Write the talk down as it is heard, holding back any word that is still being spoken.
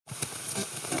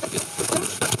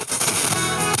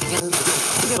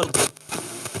Welcome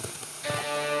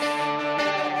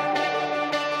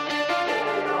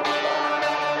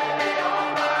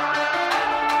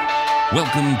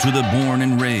to the Born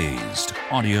and Raised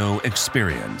audio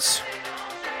experience,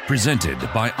 presented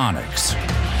by Onyx.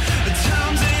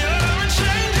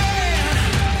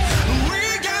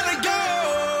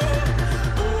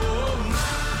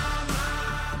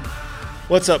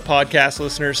 What's up, podcast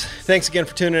listeners? Thanks again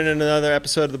for tuning in to another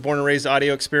episode of the Born and Raised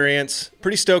audio experience.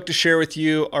 Pretty stoked to share with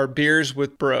you our Beers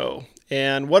with Bro.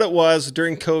 And what it was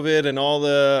during COVID and all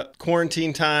the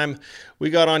quarantine time, we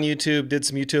got on YouTube, did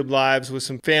some YouTube lives with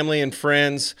some family and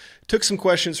friends, took some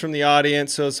questions from the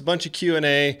audience. So it's a bunch of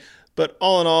Q&A, but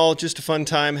all in all, just a fun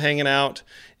time hanging out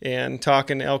and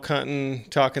talking elk hunting,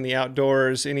 talking the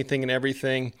outdoors, anything and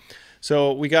everything.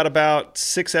 So we got about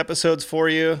 6 episodes for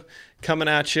you coming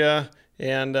at you.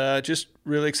 And just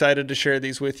really excited to share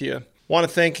these with you. Want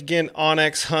to thank again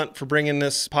Onyx Hunt for bringing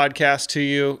this podcast to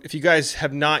you. If you guys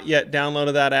have not yet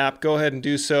downloaded that app, go ahead and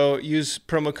do so. Use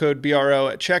promo code BRO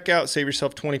at checkout, save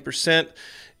yourself 20%,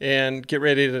 and get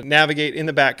ready to navigate in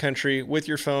the backcountry with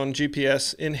your phone,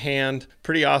 GPS in hand.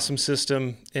 Pretty awesome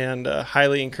system, and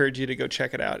highly encourage you to go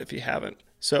check it out if you haven't.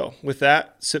 So with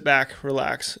that, sit back,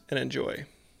 relax, and enjoy.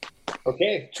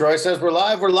 Okay, Troy says we're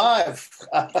live. We're live.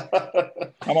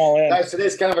 Come on in. Guys,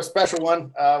 today's kind of a special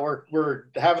one. We're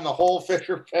having the whole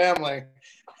Fisher family.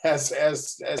 As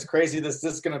crazy this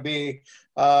is going to be,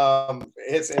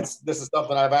 this is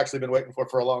something I've actually been waiting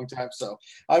for a long time. So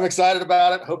I'm excited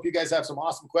about it. Hope you guys have some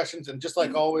awesome questions. And just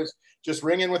like always, just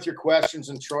ring in with your questions,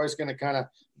 and Troy's going to kind of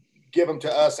give them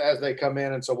to us as they come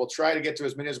in. And so we'll try to get to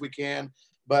as many as we can.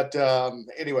 But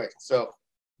anyway, so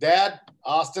Dad,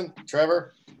 Austin,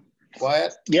 Trevor,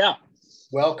 Wyatt. Yeah.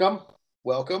 Welcome.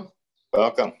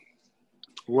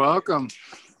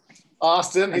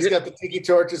 Austin, he's got the tiki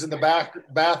torches in the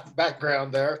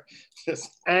background there.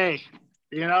 Hey,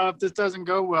 if this doesn't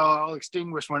go well, I'll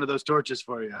extinguish one of those torches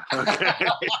for you. Okay.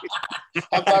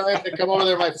 I'm not ready to come over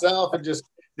there myself and just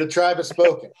the tribe has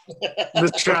spoken.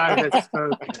 The tribe has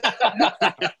spoken.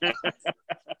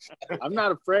 I'm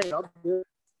not afraid. I'll do it.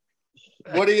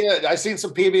 What do you? I seen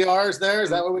some PBRs there. Is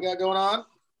that what we got going on?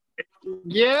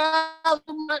 Yeah,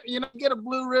 get a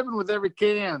blue ribbon with every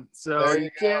can, so you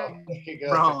can't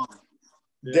go wrong.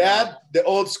 Dad, the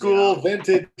old school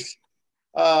vintage,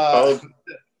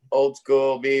 old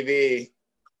school BV,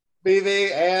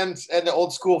 and the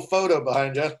old school photo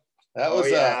behind you. That was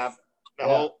the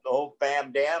whole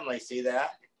fam family. See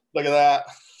that? Look at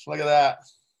that.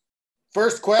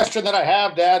 First question that I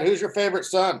have, Dad. Who's your favorite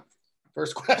son?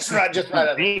 First question. I just read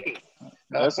it. Me.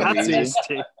 That's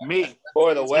easy. Me.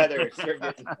 Boy, the weather. It's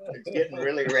getting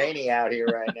really rainy out here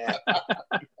right now.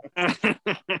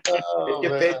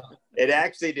 It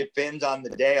actually depends on the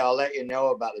day. I'll let you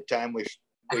know about the time we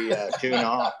tune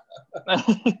off.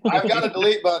 I've got a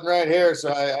delete button right here,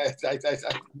 so I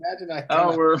imagine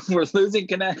we're losing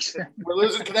connection. We're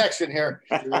losing connection here.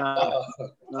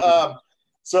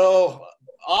 So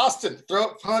Austin,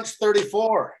 Throat Punch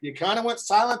 34. You kind of went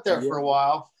silent there for a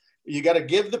while. You got to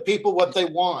give the people what they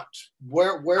want.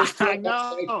 Where's I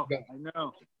know.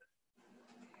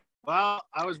 Well,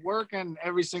 I was working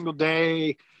every single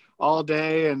day, all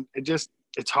day, and it's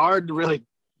hard to really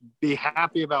be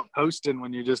happy about posting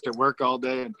when you're just at work all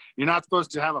day, and you're not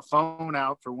supposed to have a phone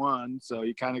out for one, so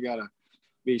you kind of got to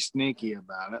be sneaky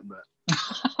about it. But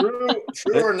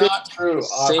true or not true?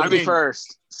 Safety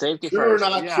first. True or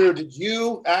not true? Did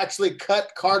you actually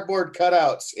cut cardboard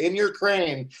cutouts in your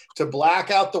crane to black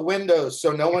out the windows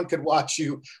so no one could watch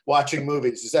you watching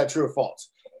movies? Is that true or false?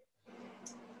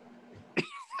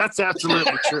 That's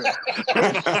absolutely true.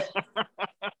 Yeah.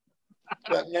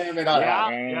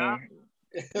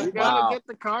 You gotta get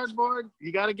the cardboard.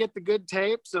 You gotta get the good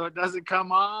tape so it doesn't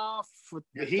come off with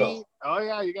the heat. Oh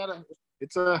yeah, you gotta.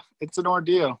 It's an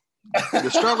ordeal. The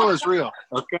struggle is real.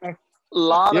 Okay. A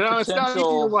lot of it's not easy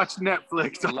to watch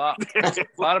Netflix. A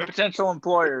lot of potential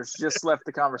employers just left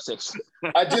the conversation.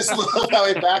 I just love how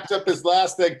he backed up his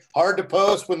last thing. Hard to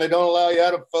post when they don't allow you to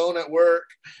have a phone at work.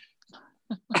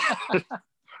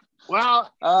 Well,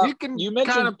 you can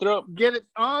kind of get it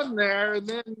on there, and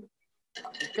then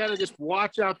you kind of just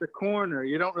watch out the corner.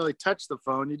 You don't really touch the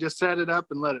phone. You just set it up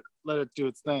and let it do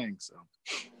its thing. So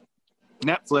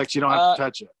Netflix, you don't have to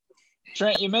touch it.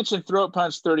 Trent, you mentioned Throat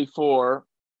Punch 34.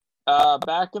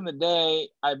 Back in the day,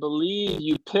 I believe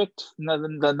you picked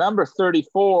the number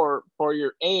 34 for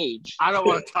your age. I don't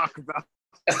want to talk about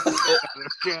it.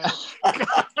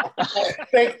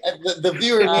 The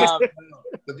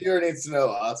viewer needs to know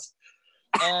us.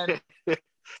 And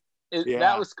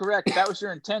that was correct. That was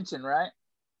your intention, right?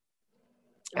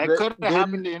 It could have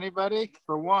happened to anybody,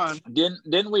 for one.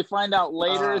 Didn't we find out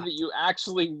later that you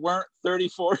actually weren't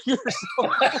 34 years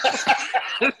old?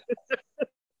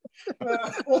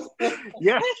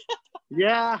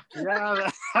 Yeah,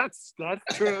 that's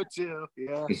true too.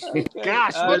 Yeah.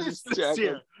 Gosh, what is this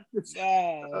here?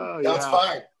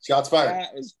 Shots fired. That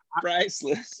is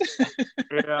priceless.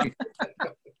 Yeah.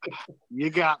 You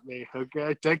got me.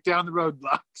 Okay, take down the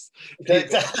roadblocks.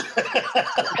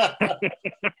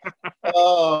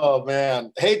 Oh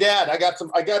man. Hey Dad, I got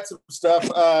some stuff,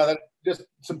 just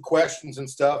some questions and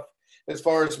stuff as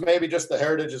far as maybe just the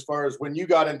heritage, as far as when you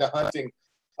got into hunting.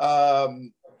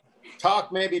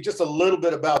 Talk maybe just a little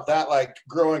bit about that, like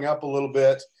growing up a little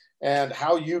bit and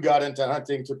how you got into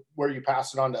hunting to where you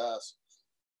pass it on to us.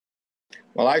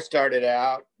 Well, I started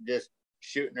out just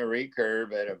shooting a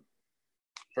recurve at a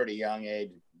pretty young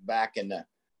age back in the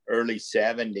early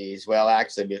 70s. Well,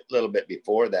 actually a little bit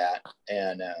before that.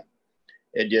 And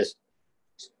it just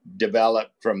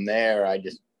developed from there. I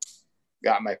just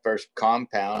got my first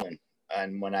compound,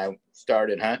 and when I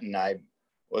started hunting, I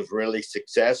was really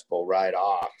successful right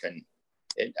off, and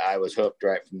I was hooked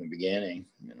right from the beginning,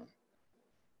 you know.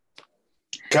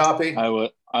 Copy. I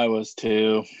was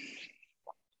too.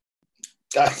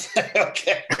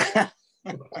 Okay.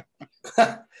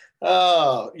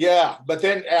 Oh yeah, but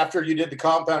then after you did the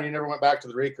compound, you never went back to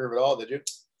the recurve at all, did you?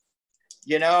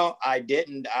 You know, I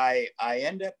didn't. I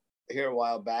ended up here a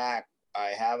while back.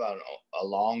 I have a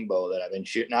longbow that I've been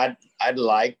shooting. I'd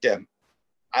like to.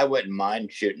 I wouldn't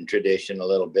mind shooting tradition a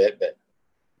little bit, but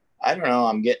I don't know.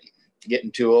 I'm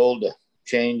getting too old to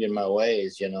change in my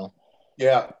ways, you know.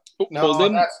 Yeah. No,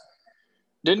 well,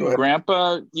 didn't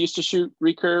Grandpa used to shoot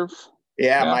recurve?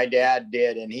 Yeah, my dad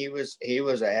did, and he was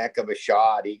a heck of a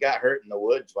shot. He got hurt in the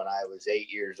woods when I was 8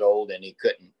 years old, and he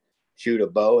couldn't shoot a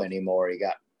bow anymore. He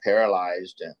got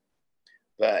paralyzed,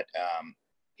 but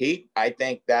I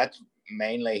think that's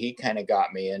mainly he kind of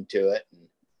got me into it.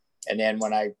 And then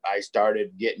when I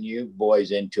started getting you boys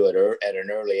into it at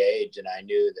an early age, and I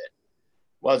knew that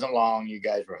wasn't long, you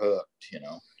guys were hooked, you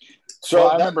know. So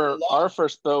I remember our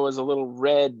first bow was a little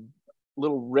red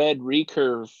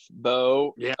recurve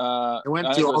bow. Yeah, it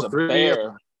went to all three.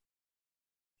 Bear.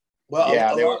 Well,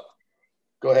 yeah,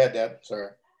 go ahead, Dad.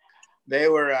 Sorry. They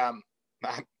were. I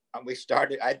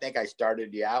think I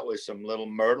started you out with some little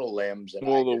myrtle limbs, and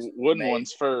the wooden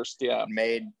ones first. Yeah,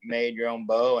 made your own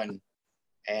bow,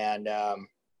 and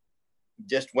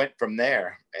just went from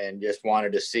there, and just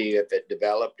wanted to see if it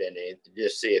developed any,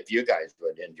 just see if you guys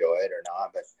would enjoy it or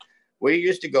not. But we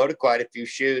used to go to quite a few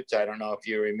shoots. I don't know if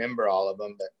you remember all of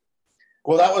them, but.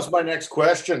 Well, that was my next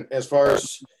question. As far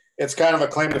as it's kind of a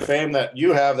claim to fame that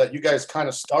you guys kind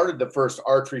of started the first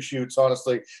archery shoots,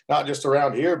 honestly, not just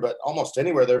around here, but almost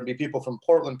anywhere. There'd be people from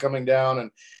Portland coming down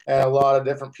and a lot of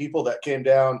different people that came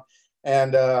down.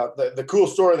 And the cool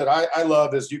story that I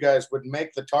love is you guys would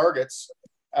make the targets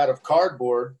out of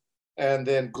cardboard and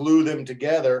then glue them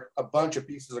together, a bunch of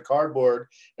pieces of cardboard,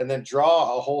 and then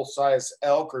draw a whole size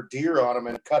elk or deer on them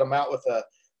and cut them out with a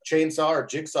chainsaw or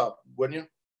jigsaw, wouldn't you?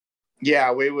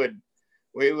 Yeah, we would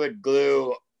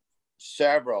glue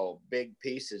several big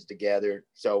pieces together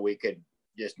so we could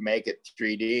just make it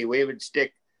 3D. We would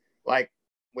stick, like,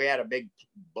 we had a big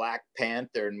black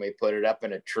panther, and we put it up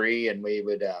in a tree, and we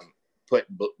would put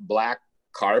black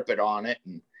carpet on it,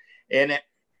 and in it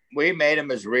we made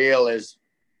them as real as,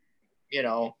 you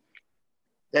know,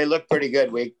 they look pretty good.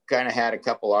 We kind of had a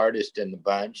couple artists in the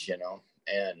bunch, you know,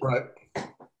 and right.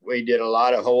 We did a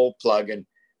lot of hole plugging,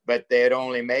 but they'd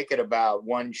only make it about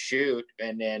one shoot,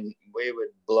 and then we would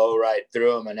blow right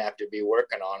through them and have to be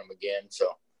working on them again. So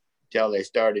until they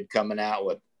started coming out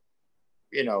with,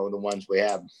 you know, the ones we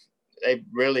have, they've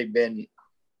really been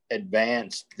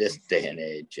advanced this day and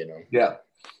age, you know.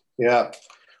 Yeah.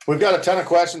 We've got a ton of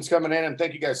questions coming in, and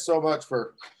thank you guys so much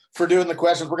for doing the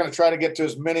questions. We're going to try to get to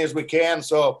as many as we can,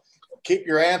 so keep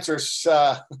your answers.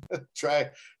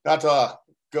 Try not to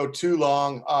go too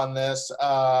long on this.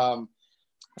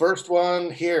 First one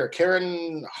here,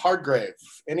 Karen Hardgrave.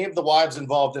 Any of the wives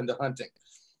involved into hunting?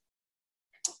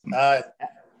 I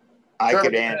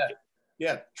could answer.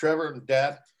 Yeah, Trevor and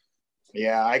Dad.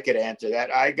 Yeah, I could answer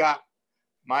that. I got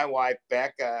my wife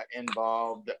Becca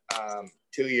involved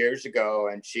 2 years ago,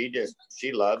 and she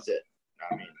loves it.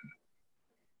 I mean,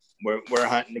 we're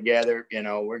hunting together. You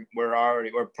know, we're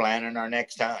planning our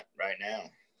next hunt right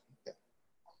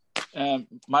now.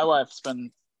 My wife's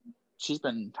she's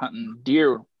been hunting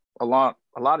deer a lot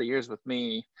of years with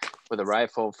me with a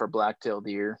rifle for blacktail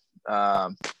deer.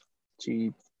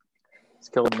 She's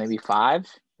killed maybe five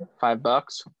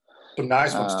bucks. Some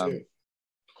nice ones too.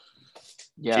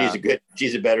 Yeah,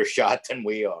 she's a better shot than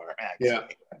we are,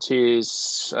 actually.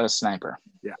 She's a sniper.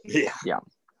 Yeah.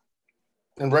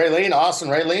 And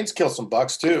Raylene's killed some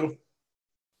bucks too.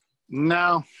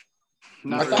 No,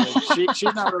 not really.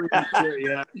 She's not really into it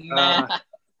yet. Nah.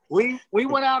 We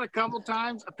went out a couple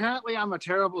times. Apparently, I'm a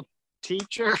terrible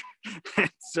teacher,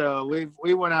 so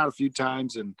we went out a few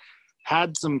times and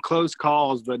had some close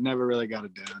calls, but never really got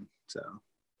it done. So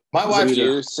My wife,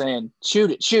 you saying,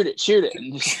 shoot it.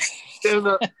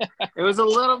 And it was a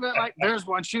little bit like, there's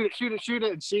one, shoot it.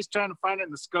 And she's trying to find it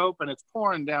in the scope, and it's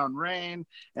pouring down rain.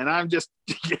 And I'm just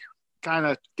kind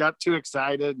of got too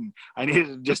excited, and I needed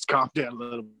to just calm down a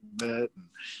little bit.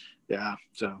 Yeah.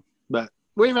 So, but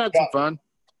we've had some fun.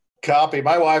 Copy.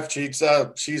 My wife,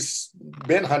 she's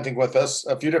been hunting with us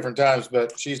a few different times,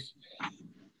 but she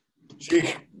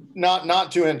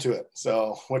not too into it.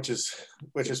 So, which is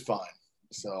fine.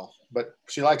 So, but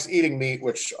she likes eating meat,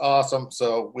 which awesome.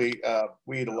 So we eat a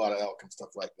lot of elk and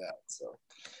stuff like that. So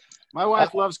my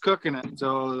wife loves cooking it,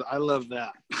 so I love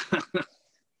that.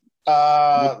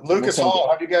 Lucas Hall,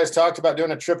 have you guys talked about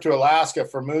doing a trip to Alaska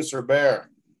for moose or bear?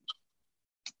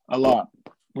 A lot.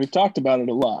 We've talked about it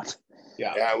a lot.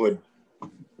 Yeah.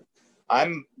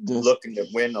 I'm looking to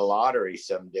win the lottery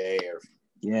someday, or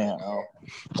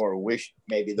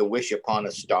maybe the Wish Upon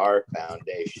a Star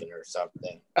Foundation or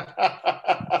something.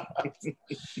 I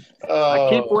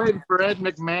keep waiting for Ed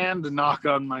McMahon to knock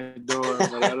on my door,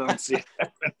 but I don't see it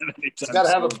happening anytime. He's got to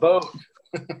have a boat.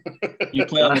 You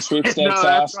playing the sweepstakes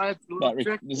house? Right.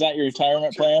 Is that your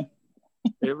retirement plan?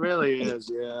 It really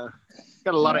is, yeah.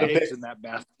 Got a lot of eggs in that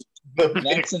basket.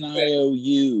 That's an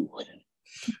IOU.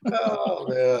 Oh,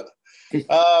 man.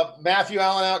 Matthew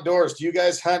Allen Outdoors, do you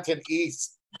guys hunt in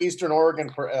Eastern Oregon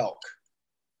for elk?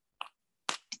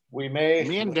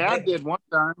 Me and Dad did one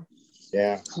time.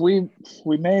 Yeah. We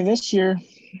may this year.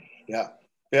 Yeah.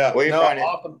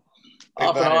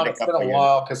 Off and on, it's been a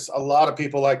while because a lot of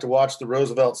people like to watch the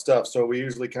Roosevelt stuff. So we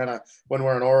usually kind of, when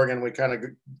we're in Oregon, we kind of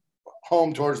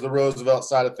home towards the Roosevelt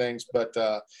side of things. But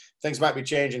things might be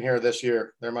changing here this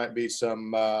year. There might be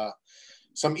some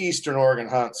Eastern Oregon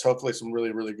hunts, hopefully some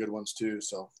really, really good ones too.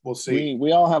 So we'll see.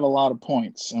 We all have a lot of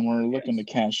points, and we're looking to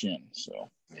cash in. So,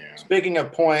 yeah. Speaking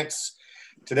of points,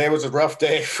 today was a rough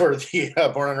day for the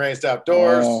Born and Raised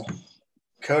Outdoors.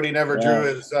 Cody never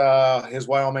drew his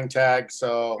Wyoming tag,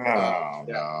 so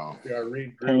no. We are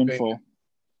regrouping,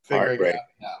 figuring it out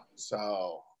now.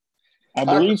 So I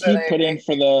believe he put in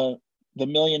for the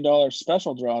 $1 million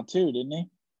special draw too, didn't he?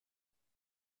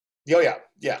 Oh yeah.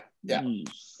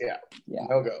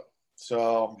 No go.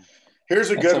 So here's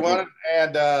a good one,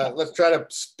 and let's try to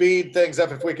speed things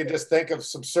up if we can just think of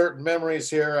some certain memories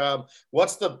here.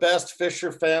 What's the best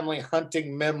Fisher family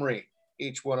hunting memory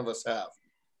each one of us have?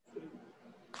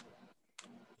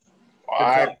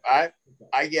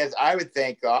 I guess I would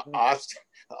think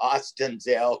Austin's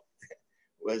elk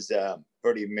was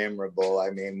pretty memorable. I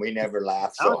mean, we never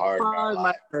laughed so hard.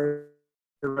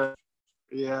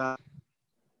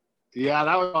 Yeah,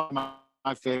 that was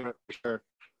my favorite for sure.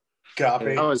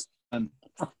 Copy. That was fun.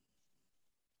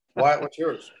 Wyatt, what's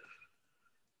yours?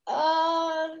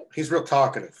 He's real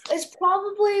talkative. It's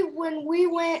probably when we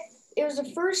went. It was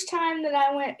the first time that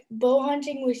I went bow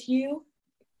hunting with you,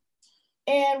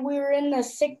 and we were in the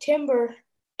thick timber,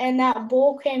 and that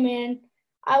bull came in.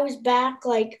 I was back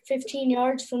like 15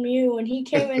 yards from you, and he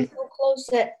came in so close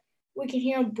that we could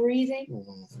hear him breathing.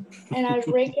 And I was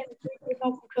raking with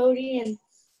Uncle Cody, and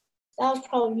that was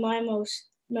probably my most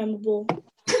memorable.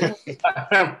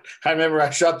 I remember I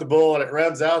shot the bull, and it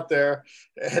runs out there,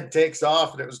 it takes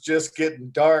off, and it was just getting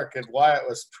dark, and Wyatt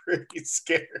was pretty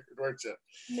scared, weren't you?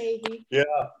 Maybe. Yeah.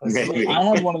 Maybe. I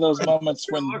had one of those moments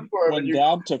when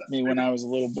Dad took me when I was a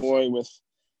little boy with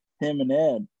him and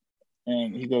Ed,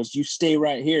 and he goes, "You stay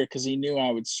right here," because he knew I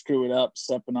would screw it up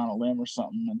stepping on a limb or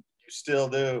something. And you still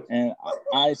do. And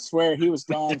I swear he was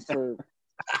gone for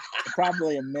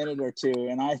probably a minute or two,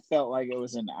 and I felt like it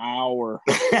was an hour.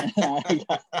 And I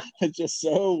got just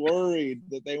so worried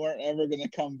that they weren't ever going to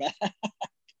come back.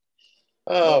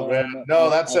 Oh man, no,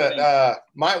 that's it.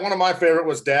 One of my favorite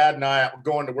was Dad and I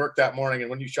going to work that morning, and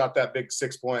when you shot that big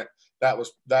 6-point, that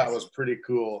was pretty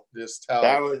cool. Just how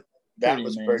that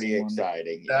was pretty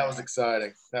exciting. That was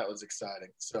exciting.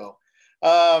 So,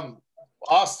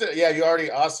 Austin, you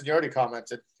already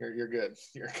commented. You're good.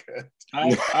 You're good.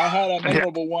 I had a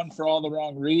memorable one for all the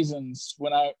wrong reasons.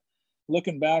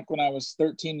 Looking back when I was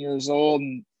 13 years old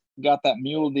and got that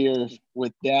mule deer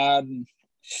with Dad. And,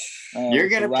 you're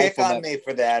gonna pick on me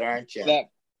for that, aren't you?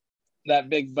 That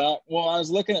big buck. Well, I was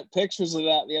looking at pictures of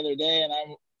that the other day, and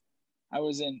I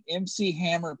was in MC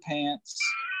Hammer pants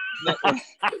that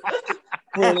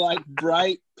were like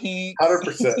bright pink.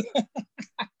 100%.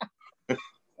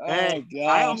 Hey,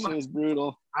 gosh, it was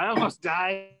brutal. I almost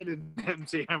died in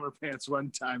MC Hammer pants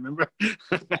one time. Remember?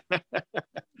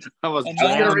 I was And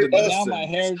drowned. now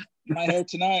my hair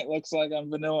tonight looks like I'm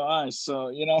Vanilla Ice. So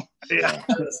Yeah. That's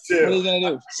what are too. you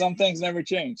gonna do? Some things never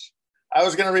change. I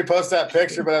was gonna repost that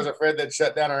picture, but I was afraid they'd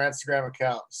shut down our Instagram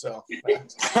account. So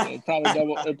It'd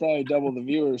probably double the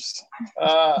viewers.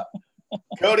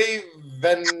 Cody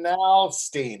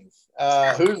Venalstein.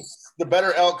 Who's the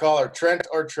better elk caller, Trent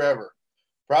or Trevor?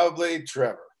 Probably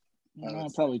Trevor.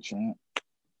 Probably Trent.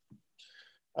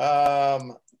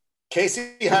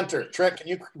 Casey Hunter. Trent, can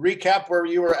you recap where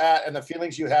you were at and the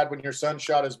feelings you had when your son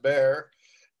shot his bear?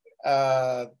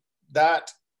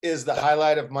 That is the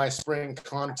highlight of my spring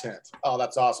content. Oh,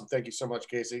 that's awesome. Thank you so much,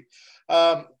 Casey.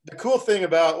 The cool thing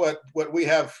about what we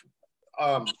have,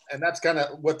 and that's kind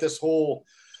of what this whole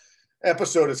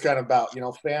episode is kind of about,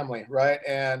 family, right?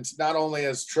 And not only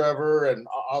is Trevor and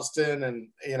Austin and,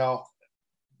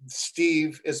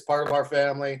 Steve is part of our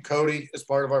family. Cody is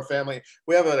part of our family.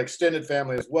 We have an extended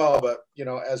family as well, but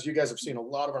as you guys have seen a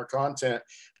lot of our content,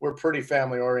 we're pretty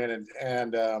family oriented.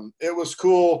 And it was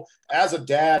cool as a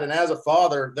dad and as a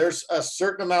father. There's a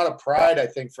certain amount of pride, I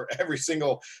think, for every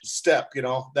single step,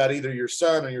 that either your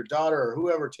son or your daughter or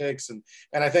whoever takes. And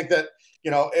I think that,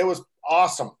 it was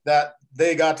awesome that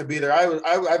they got to be there.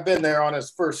 I've been there on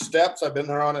his first steps. I've been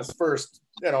there on his first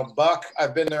buck.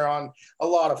 I've been there on a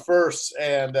lot of firsts.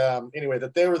 And anyway,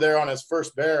 that they were there on his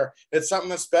first bear, it's something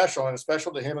that's special, and it's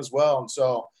special to him as well. And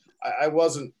so I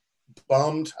wasn't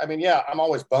bummed. I mean, yeah, I'm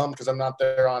always bummed because I'm not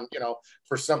there on,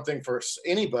 for something for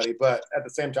anybody. But at the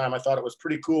same time, I thought it was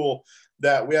pretty cool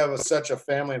that we have such a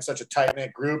family and such a tight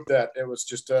knit group that it was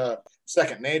just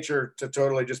second nature to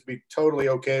totally just be totally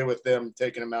okay with them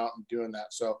taking him out and doing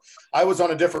that. So I was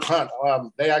on a different hunt.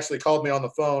 They actually called me on the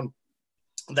phone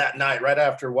that night, right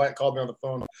after Wyatt called me on the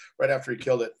phone, right after he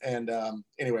killed it. And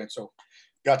anyway, so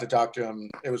got to talk to him.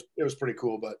 It was pretty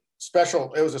cool, but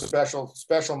special. It was a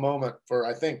special moment for,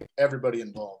 I think, everybody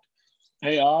involved.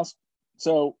 Hey, Oz.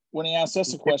 So when he asks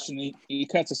us a question, he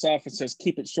cuts us off and says,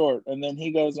 "Keep it short," and then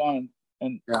he goes on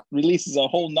and releases a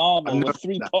whole novel with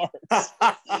 3 parts.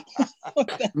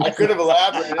 I could have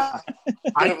elaborated.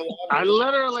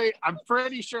 I'm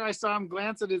pretty sure I saw him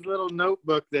glance at his little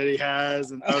notebook that he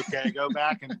has, and go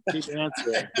back and keep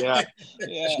answering. Yeah.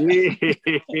 Wow.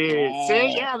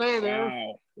 See, yeah,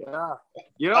 there. Wow.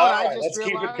 Yeah. All right, let's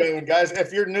keep it going, guys.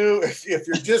 If you're new, if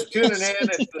you're just tuning in,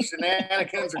 if the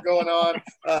shenanigans are going on,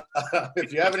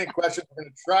 if you have any questions, we're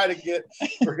going to try to get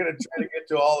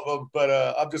to all of them. But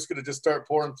I'm just going to start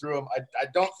pouring through them. I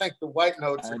don't think the white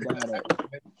notes are going to.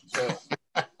 So.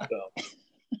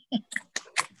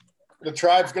 The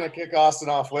tribe's going to kick Austin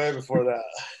off way before that.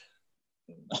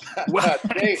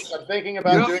 Chase, I'm thinking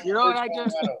about doing. You know what I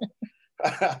just.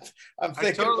 I'm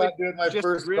thinking about doing my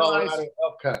first Colorado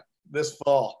elk hunt this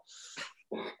fall.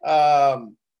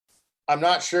 I'm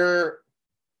not sure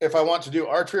if I want to do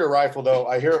archery or rifle, though.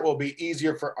 I hear it will be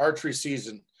easier for archery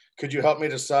season. Could you help me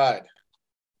decide?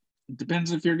 It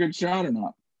depends if you're a good shot or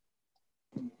not.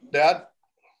 Dad?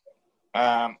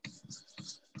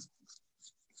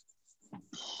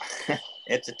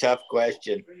 It's a tough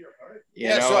question.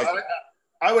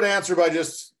 I would answer by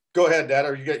just go ahead, Dad.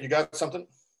 Or you got something?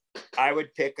 I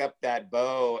would pick up that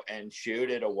bow and shoot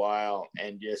it a while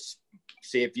and just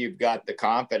see if you've got the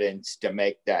confidence to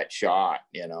make that shot.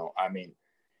 I mean,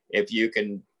 if you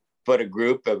can put a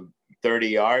group of 30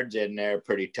 yards in there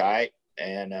pretty tight,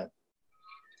 and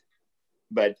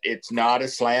but it's not a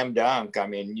slam dunk. I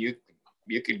mean, you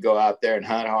could go out there and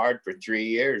hunt hard for 3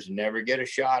 years and never get a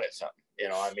shot at something.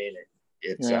 I mean,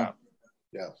 it's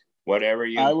whatever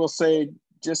you. I will say,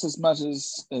 just as much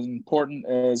as important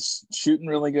as shooting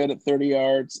really good at 30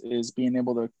 yards is being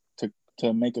able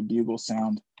to make a bugle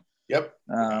sound. Yep.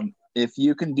 If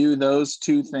you can do those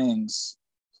 2 things,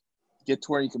 get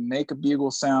to where you can make a bugle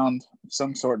sound of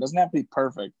some sort, doesn't have to be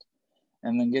perfect,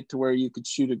 and then get to where you could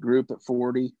shoot a group at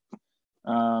 40,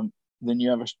 then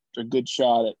you have a good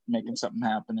shot at making something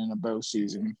happen in a bow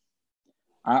season.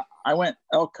 I went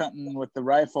elk hunting with the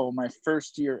rifle my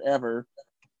first year ever.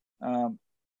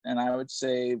 And I would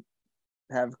say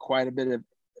have quite a bit of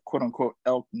quote unquote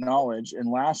elk knowledge. And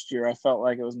last year I felt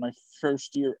like it was my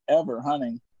first year ever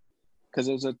hunting, because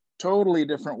it was a totally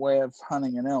different way of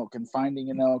hunting an elk and finding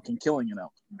an elk and killing an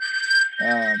elk.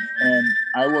 And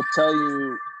I will tell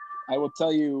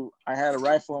you, I had a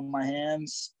rifle in my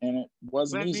hands and it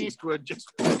wasn't easy. Eastwood just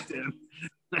walked in.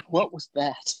 What was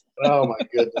that? Oh my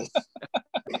goodness.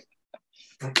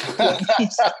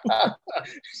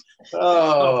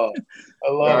 Oh,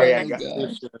 I love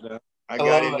it. I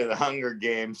got into the Hunger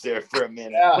Games there for a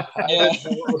minute. Yeah, I didn't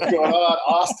know what was going on.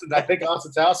 Austin, I think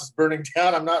Austin's house is burning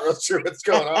down. I'm not real sure what's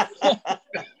going on.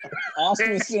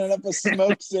 Austin was setting up a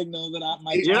smoke signal that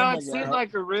my You know, phone it was seemed out.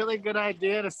 like a really good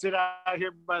idea to sit out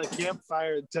here by the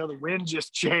campfire until the wind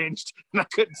just changed and I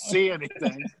couldn't see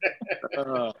anything.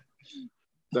 Oh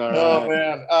Right.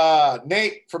 man,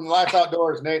 Nate from Life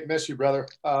Outdoors. Nate, miss you, brother.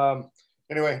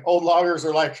 Anyway, old loggers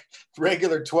are like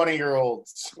regular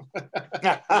 20-year-olds.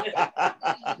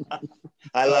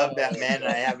 I love that man, and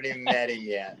I haven't even met him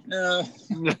yet.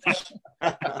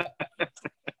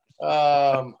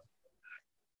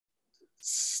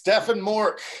 Stephen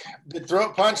Mork, did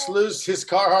Throat Punch lose his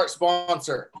Carhartt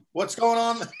sponsor? What's going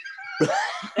on?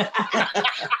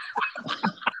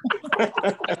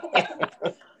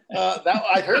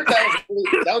 I heard that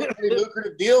was a pretty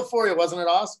lucrative deal for you, wasn't it,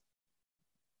 Oz?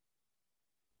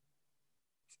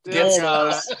 Still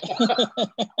got it.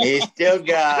 He still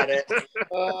got it.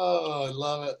 Oh, I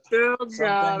love it. Still Some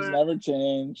got things it. never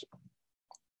change.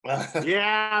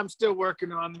 Yeah, I'm still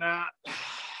working on that.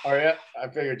 All right, I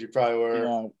figured you probably were. You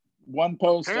know, one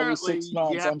post every Apparently, 6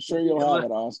 months. yeah. I'm sure you'll have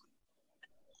it, Oz.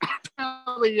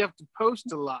 Probably you have to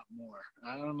post a lot more.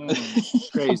 I don't know. It's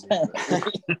crazy.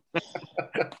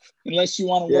 Unless you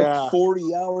want to Yeah. work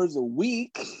 40 hours a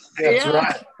week. That's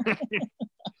Yeah. right.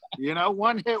 You know,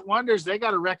 one hit wonders, they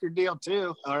got a record deal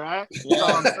too. All right. That's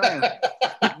all I'm saying.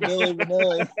 Milli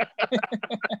Vanilli.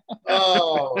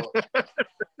 Oh,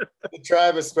 the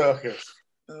tribe has spoken.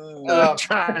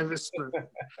 Travis.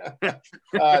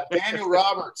 Daniel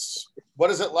Roberts,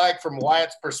 what is it like from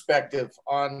Wyatt's perspective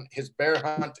on his bear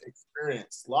hunt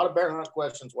experience? A lot of bear hunt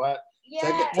questions, Wyatt.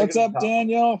 Yeah. What's up,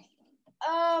 Daniel?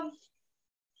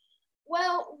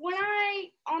 Well,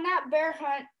 on that bear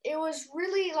hunt, it was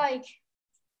really like,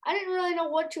 I didn't really know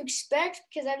what to expect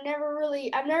because I've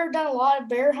never done a lot of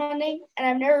bear hunting, and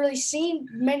I've never really seen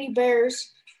many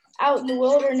bears out in the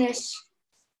wilderness.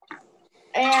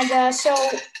 And so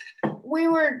we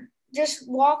were just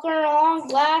walking along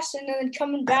Glass and then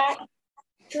coming back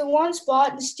to the one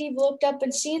spot, and Steve looked up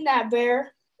and seen that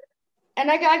bear. And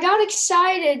I got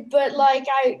excited, but like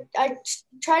I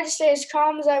tried to stay as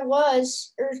calm as I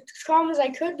was, or as calm as I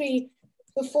could be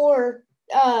before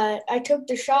I took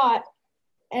the shot.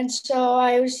 And so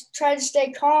I was trying to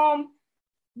stay calm,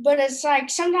 but it's like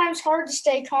sometimes hard to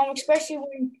stay calm, especially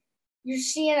when you're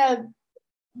seeing a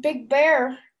big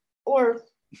bear or,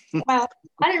 wow,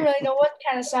 I didn't really know what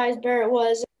kind of size bear it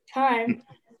was at the time.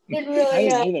 Didn't I really,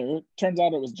 didn't either. It turns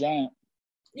out it was giant.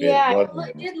 yeah, It it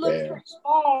wasn't did look bear. pretty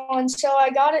small. And so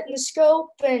I got it in the scope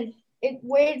and it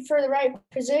waited for the right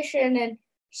position and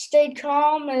stayed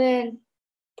calm and then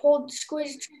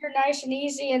squeezed the trigger nice and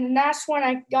easy. And then that's when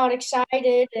I got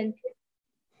excited and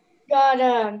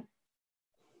I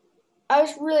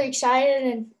was really excited.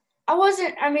 And I was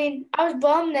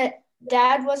bummed that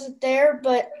Dad wasn't there,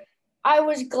 but I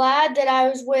was glad that I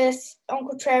was with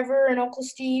Uncle Trevor and Uncle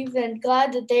Steve and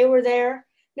glad that they were there. And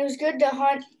it was good to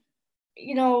hunt,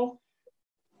 you know,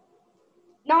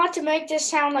 not to make this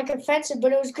sound like offensive,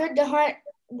 but it was good to hunt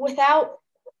without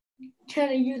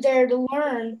kind of you there to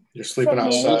learn. You're sleeping From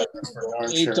outside. the-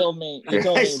 Aren't He you? told me. He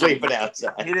told me Sleeping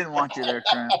outside. he didn't want you there,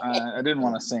 Trent. I didn't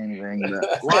want to say anything,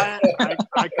 but Wyatt,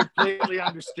 I completely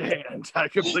understand. I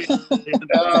completely understand.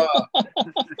 Proud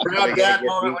We gotta dad get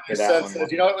moment when used you to that said, one.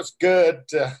 you know, it was good.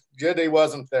 Good he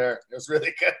wasn't there. It was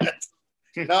really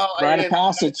good. No, rite I of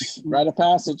passage. Rite of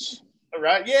passage.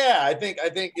 right. Yeah, I think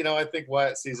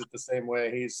Wyatt sees it the same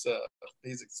way. He's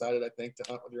excited, I think, to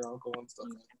hunt with your uncle and stuff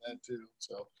like that too.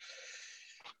 So,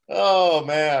 oh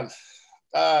man.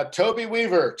 Toby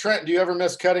Weaver, Trent, do you ever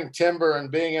miss cutting timber and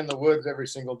being in the woods every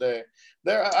single day?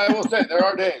 I will say there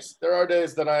are days. There are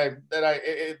days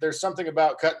there's something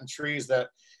about cutting trees that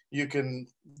you can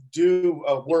do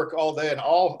work all day, and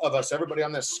all of us, everybody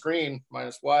on this screen,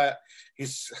 minus Wyatt,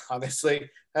 he's obviously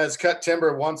has cut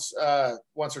timber once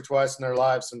or twice in their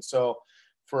lives, and so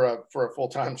for a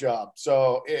full-time job.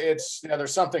 So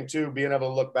there's something to being able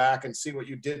to look back and see what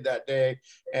you did that day,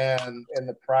 and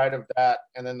the pride of that,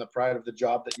 and then the pride of the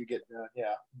job that you get done.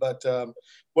 Yeah, but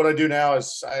what I do now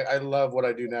is I love what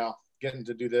I do now, getting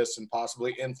to do this and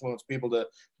possibly influence people to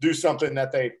do something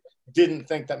that they didn't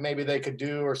think that maybe they could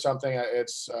do or something.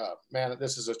 It's man,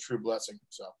 this is a true blessing.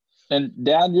 So. And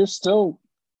Dad, you're still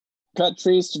cut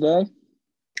trees today?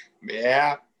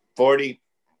 Yeah,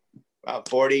 about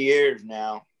 40 years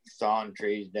now, sawing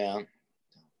trees down.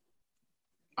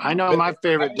 I know my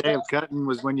favorite day of cutting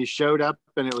was when you showed up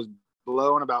and it was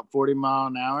blowing about 40 miles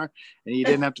an hour and you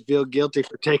didn't have to feel guilty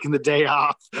for taking the day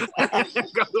off. Go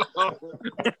home.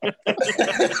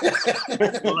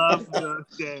 Love those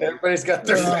days. Everybody's got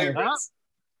their favorites.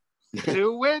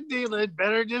 Too windy. Let's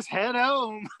better just head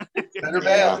home. Better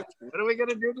bail. What are we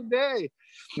gonna do today?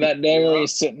 That day where you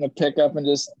sit in the pickup and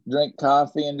just drink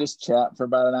coffee and just chat for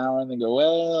about an hour and then go,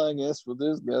 well, I guess we'll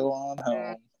just go on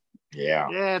home. Yeah.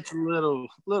 Yeah, it's a little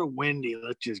windy.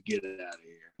 Let's just get it out of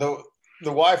here.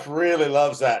 The wife really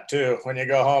loves that too. When you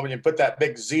go home and you put that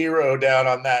big 0 down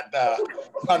on that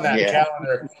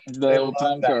calendar. The old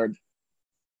time card.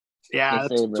 Yeah,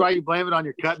 that's why you blame it on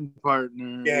your cutting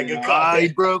partner. Yeah, good call. He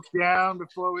broke down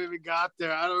before we even got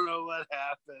there. I don't know what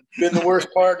happened. Been the worst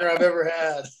partner I've ever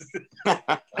had.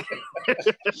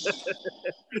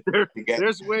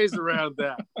 There's ways around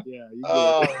that. Yeah.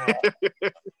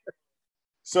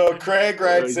 So Craig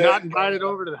writes in. Not invited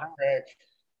over to the house. Craig.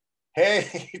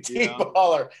 Hey,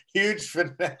 T-Baller, huge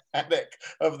fanatic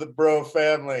of the Bro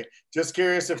family. Just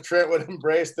curious if Trent would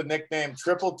embrace the nickname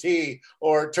Triple T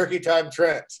or Turkey Time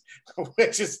Trent,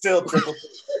 which is still Triple T.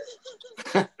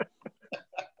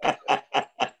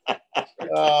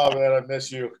 Oh, man, I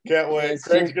miss you. Can't wait.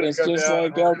 Craig's going to come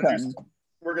down. Like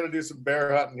we're going to do some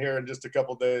bear hunting here in just a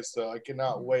couple days, so I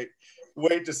cannot wait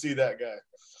to see that guy.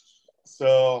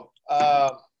 So,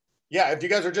 yeah, if you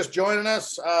guys are just joining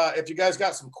us, if you guys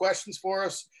got some questions for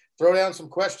us, throw down some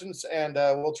questions and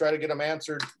we'll try to get them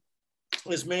answered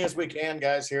as many as we can,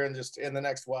 guys, here in the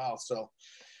next while. So,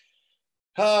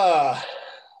 I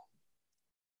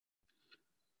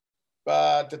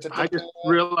just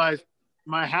realized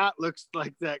my hat looks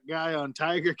like that guy on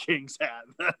Tiger King's hat.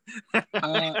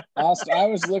 Austin, I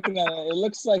was looking at it. It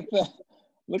looks like the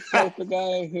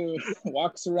guy who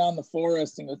walks around the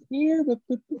forest and goes, here, but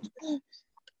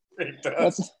he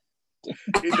does.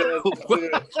 He does.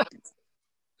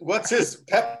 What's his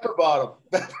pepper bottom?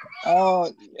 Oh,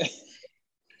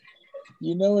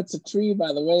 you know it's a tree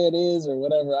by the way it is, or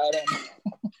whatever. I don't know.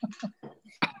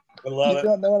 I love it. You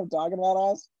don't know what I'm talking about,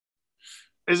 Oz?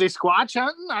 Is he squatch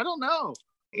hunting? I don't know.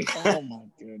 Oh my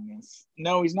goodness!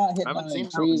 No, he's not hitting on any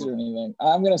trees or anything.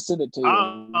 I'm gonna send it to you.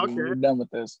 Oh, okay. We're done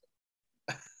with this.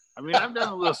 I mean, I've done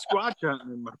a little squatch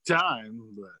hunting in my time,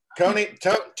 but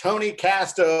Tony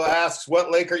Casto asks,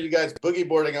 "What lake are you guys boogie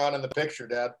boarding on in the picture,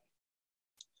 Dad?"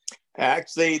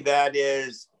 Actually, that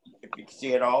is, if you can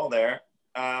see it all there,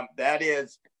 that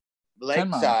is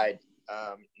Lakeside,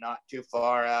 not too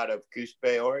far out of Coos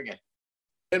Bay, Oregon.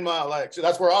 10 Mile Lake. So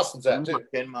that's where Austin's at too.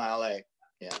 10 Mile Lake.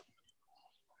 Yeah.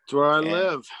 That's where I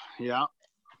live. Yeah.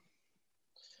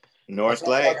 North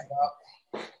Lake.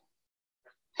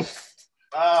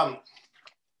 Last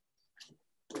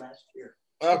year.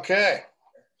 Okay.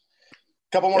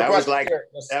 Couple more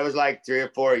questions. That was like 3 or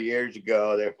 4 years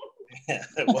ago. There. Yeah,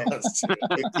 it was.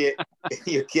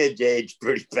 Your kid's aged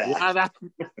pretty fast. Yeah,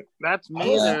 that's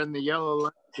me there in the yellow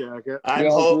life jacket. I'm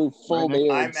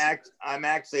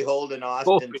actually holding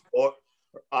Austin's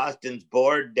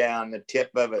board down. The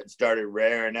tip of it started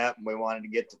rearing up, and we wanted to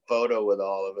get the photo with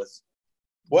all of us.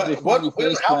 How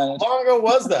long ago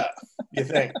was that, you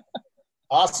think?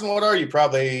 Austin, what are you?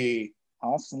 Probably.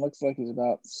 Austin looks like he's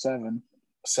about 7.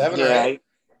 7 or 8.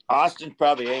 Austin's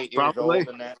probably 8 years old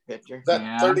in that picture. Is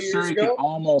that 30 years ago? He can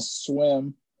almost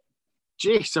swim.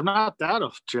 Jeez, I'm not that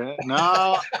old, Trent.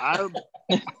 No,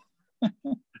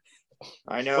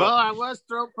 I know. Well, I was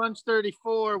throat punch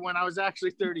 34 when I was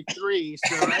actually 33.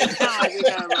 So right now I think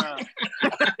I'm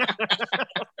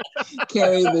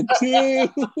carry the 2.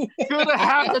 Could have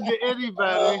happened to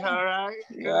anybody. All right.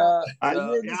 Yeah,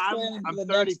 I'm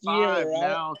 35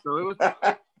 now, so it was.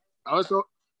 I was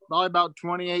probably about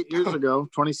 28 years ago,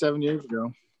 27 years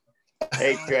ago.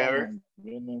 Hey, Trevor. Oh,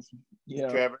 goodness. Yeah.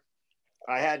 Trevor,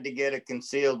 I had to get a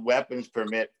concealed weapons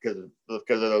permit because of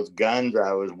those guns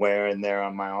I was wearing there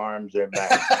on my arms there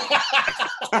back.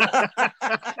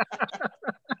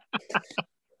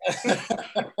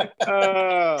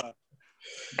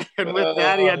 And with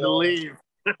that, he had to leave.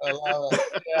 I love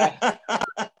it. Yeah.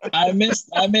 I missed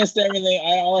everything.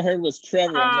 All I heard was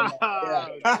Trevor.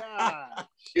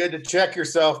 You had to check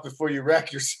yourself before you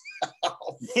wreck yourself.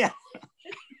 Yeah.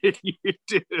 You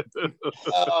do.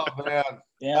 Oh, man.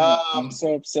 Yeah, I'm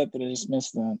so upset that I just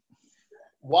missed that.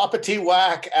 Wapiti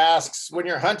Whack asks, when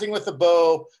you're hunting with a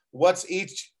bow, what's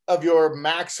each of your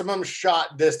maximum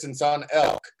shot distance on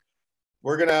elk?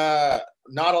 We're going to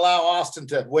not allow Austin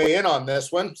to weigh in on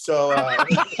this one. So,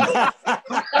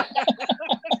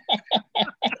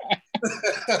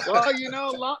 well, you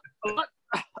know,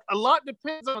 a lot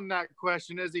depends on that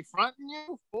question. Is he fronting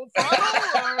you full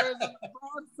frontal or is it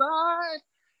broadside?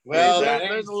 Well,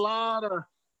 there's a lot of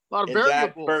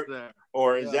variables there.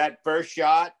 Or is that first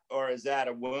shot, or is that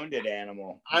a wounded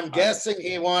animal? I'm guessing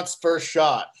he wants first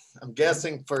shot. I'm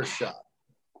guessing first shot.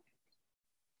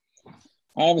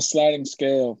 I have a sliding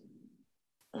scale.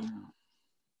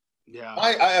 Yeah.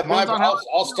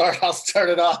 I'll start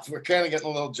it off. We're kind of getting a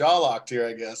little jaw locked here,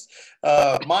 I guess.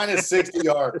 Mine is 60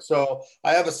 yards. So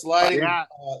I have a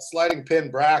sliding pin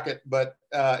bracket, but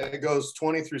it goes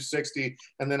 20 through 60,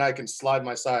 and then I can slide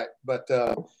my sight. But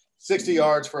 60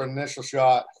 yards for an initial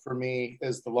shot for me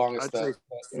is the longest that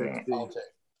I'll take.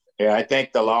 Yeah, I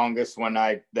think the longest one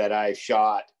that I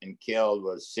shot and killed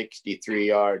was 63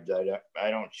 yards. I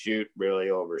don't shoot really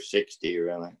over 60,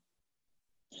 really.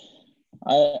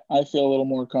 I feel a little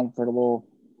more comfortable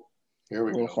Here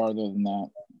we a little go. farther than that.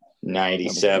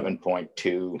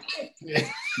 97.2.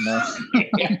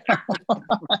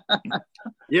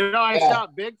 I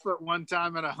shot Bigfoot one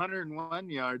time at 101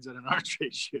 yards at an archery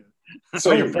shoot.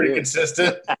 So you're pretty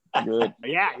consistent. Good.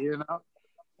 Yeah,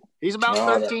 he's about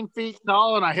 13 feet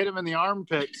tall, and I hit him in the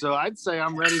armpit. So I'd say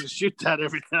I'm ready to shoot that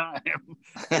every time.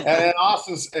 And in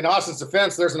Austin's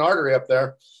defense, there's an artery up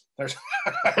there.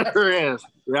 There is.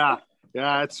 Yeah.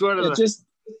 Yeah, it's sort of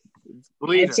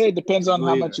I'd say it depends on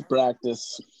how much you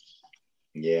practice.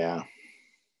 Yeah.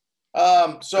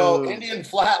 So Indian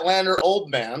Flatlander old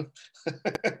man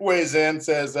weighs in,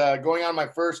 says, going on my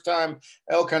first time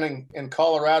elk hunting in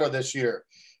Colorado this year.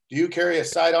 Do you carry a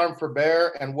sidearm for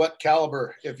bear, and what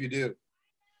caliber if you do?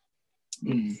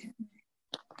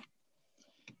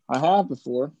 I have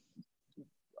before.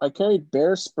 I carried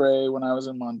bear spray when I was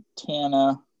in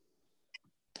Montana.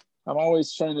 I'm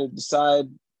always trying to decide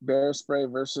bear spray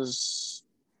versus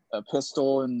a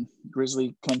pistol in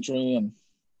grizzly country, and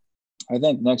I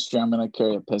think next year I'm going to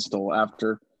carry a pistol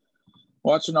after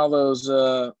watching all those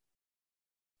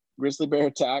grizzly bear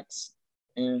attacks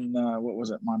in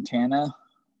Montana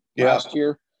last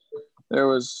year. There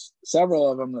was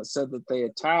several of them that said that they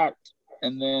attacked,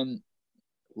 and then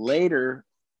later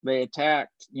they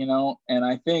attacked, and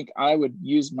I think I would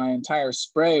use my entire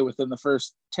spray within the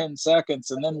first 10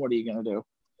 seconds, and then what are you going to do?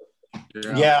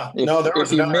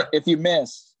 If you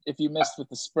missed with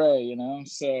the spray,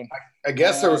 so I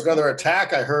guess there was another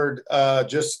attack I heard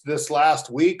just this last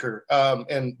week or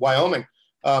in Wyoming,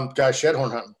 guy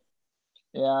shedhorn hunting.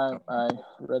 Yeah, I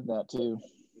read that too.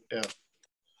 Yeah.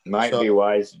 Might be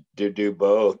wise to do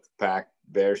both, pack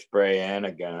bear spray and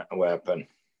a weapon.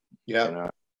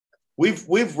 Yeah. We've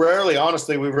rarely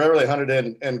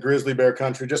hunted in grizzly bear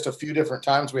country, just a few different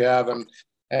times we have,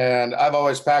 and I've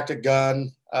always packed a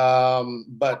gun.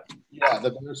 But yeah, the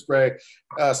bear spray,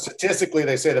 statistically,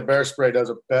 they say the bear spray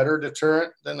does a better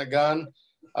deterrent than the gun.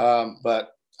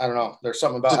 But I don't know. There's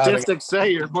something about statistics say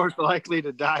you're more likely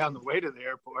to die on the way to the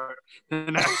airport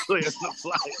than actually in the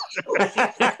flight.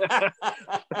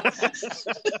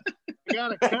 I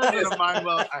got a cousin of mine.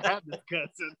 Well, I had this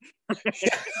cousin.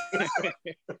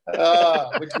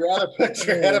 Would you rather put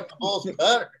your head up the bull's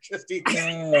butt or just eat?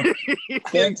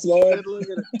 Thanks, Lord. Look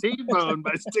at a T-bone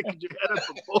by sticking your head up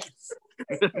the bull's.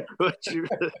 But you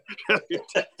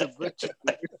take the butcher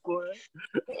for it.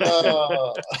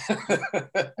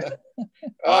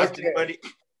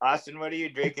 Austin, what are you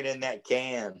drinking in that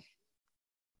can?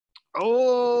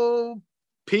 Oh,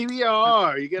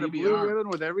 PBR. You get a blue ribbon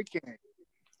with every can.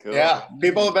 Cool. Yeah,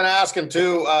 people have been asking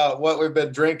too what we've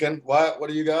been drinking. What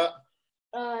do you got?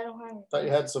 I don't have it. Thought you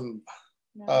had some.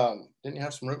 No. Didn't you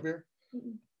have some root beer?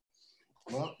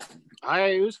 Well, I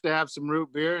used to have some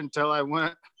root beer until I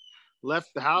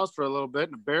left the house for a little bit,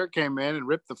 and a bear came in and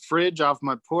ripped the fridge off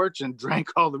my porch and drank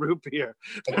all the root beer.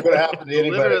 it could happen to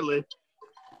anybody. Literally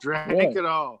drank it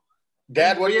all.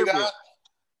 Dad, what do you got?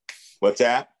 What's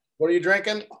that? What are you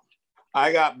drinking?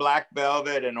 I got black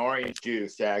velvet and orange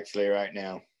juice actually right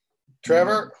now.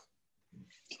 Trevor?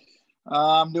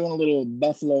 I'm doing a little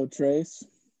Buffalo Trace.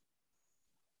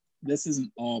 This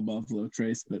isn't all Buffalo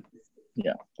Trace, but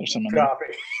yeah, there's some.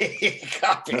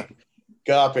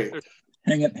 Copy.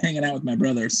 Hanging out with my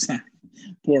brothers.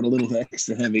 Poured a little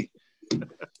extra heavy. Get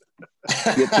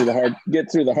through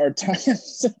the hard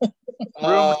times.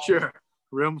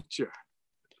 Real mature.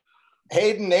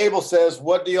 Hayden Abel says,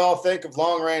 what do y'all think of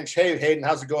long range? Hey, Hayden,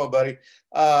 how's it going, buddy?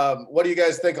 What do you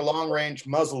guys think of long range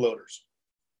muzzle loaders?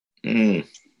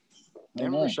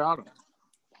 Never shot them.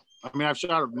 I mean, I've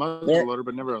shot a muzzle loader,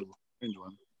 but never a range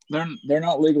one. They're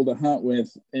not legal to hunt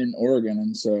with in Oregon,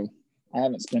 and so I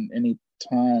haven't spent any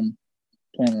time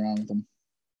playing around with them.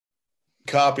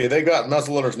 Copy. They got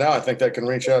muzzle loaders now. I think that can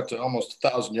reach out to almost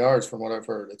 1,000 yards from what I've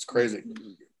heard. It's crazy.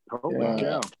 Holy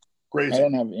cow. Crazy. I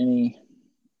don't have any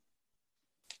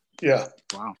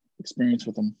experience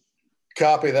with them.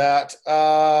 Copy that.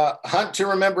 Hunt to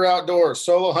remember outdoors.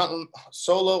 Solo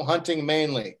hunting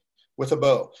mainly with a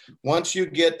bow. Once you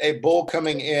get a bull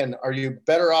coming in, are you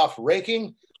better off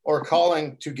raking or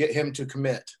calling to get him to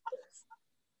commit?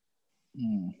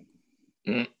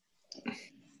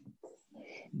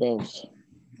 Both.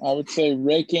 I would say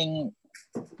raking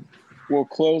will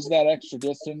close that extra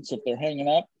distance if they're hanging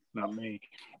up. Not me.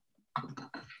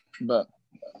 But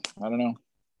I don't know.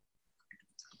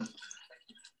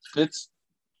 It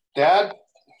Dad?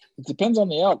 depends on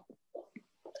the elk.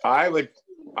 I would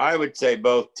say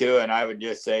both too, and I would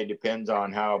just say depends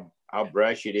on how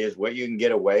brushy it is, what you can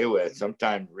get away with.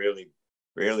 Sometimes really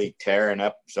tearing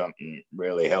up something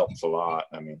really helps a lot.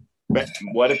 I mean, but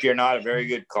what if you're not a very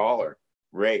good caller?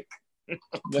 Rake.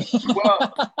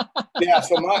 Well, yeah.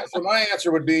 So my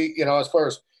answer would be, as far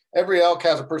as every elk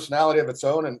has a personality of its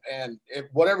own, and if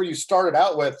whatever you started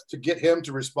out with to get him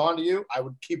to respond to you, I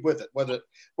would keep with it. Whether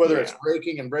it's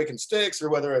raking and breaking sticks, or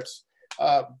whether it's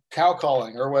cow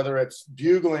calling, or whether it's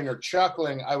bugling or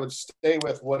chuckling, I would stay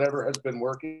with whatever has been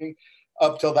working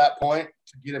up till that point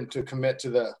to get him to commit to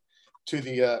the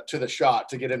shot,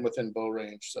 to get in within bow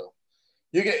range. So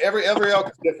you get every elk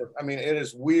is different. I mean, it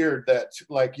is weird that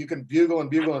like you can bugle and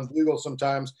bugle and bugle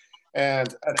sometimes,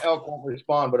 and an elk won't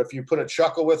respond, but if you put a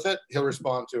chuckle with it, he'll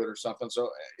respond to it or something. So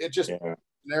it just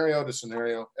scenario to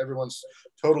scenario, everyone's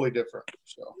totally different.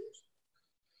 So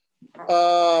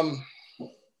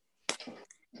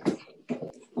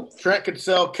Trent could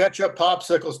sell ketchup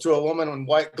popsicles to a woman in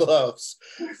white gloves.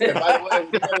 And by the way,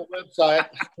 we have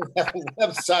a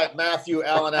website, Matthew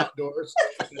Allen Outdoors.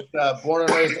 It's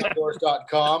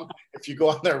bornandraisedoutdoors.com. If you go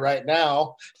on there right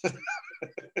now.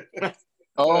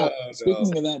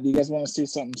 Speaking of that, do you guys want to see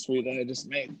something sweet that I just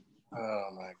made? Oh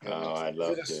my god! Oh, I'd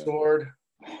love to. Sword.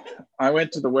 I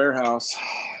went to the warehouse.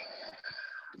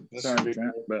 Sorry,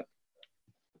 Trent, but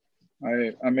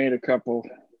I made a couple.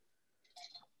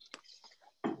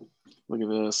 Look at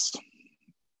this.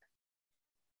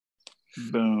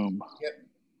 Boom. Yep.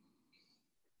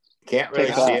 Can't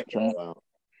really see it. Well.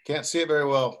 Can't see it very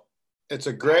well. It's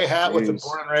a gray hat with a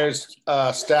born and raised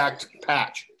stacked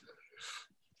patch.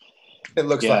 It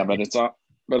looks like. Yeah,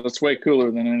 but it's way cooler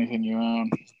than anything you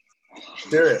own.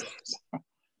 Serious.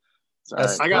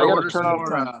 I got to order some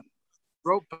more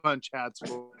rope punch hats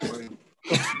for you.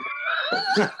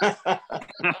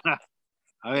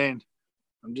 I mean,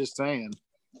 I'm just saying.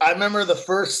 I remember the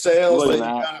first sales that you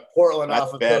got at Portland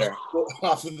off of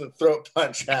the throat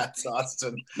punch hats,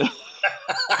 Austin. I'm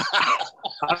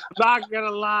not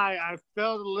gonna lie, I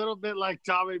felt a little bit like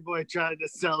Tommy Boy trying to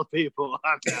sell people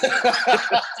on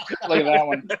that. Look at that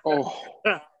one. Oh.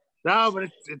 No,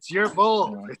 but it's your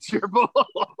bull. It's your bull.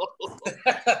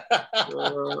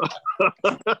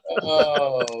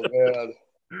 Oh man.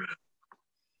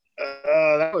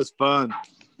 That was fun.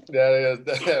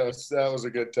 That was a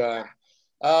good time.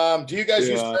 Do you guys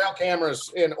use trail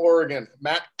cameras in Oregon?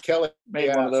 Matt Kelly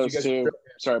made one of those too.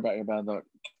 Sorry about your bad luck.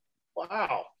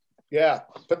 Wow. Yeah.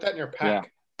 Put that in your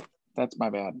pack. Yeah. That's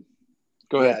my bad.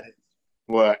 Go ahead.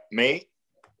 What, me?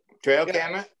 Trail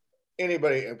camera?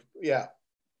 Anybody. Yeah.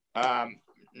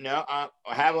 No, I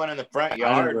have one in the front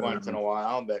yard once in a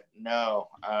while, but no,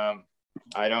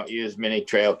 I don't use many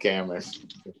trail cameras.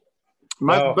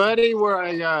 My buddy, where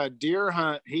I deer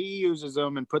hunt, he uses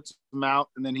them and puts them out,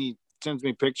 and then he sends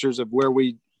me pictures of where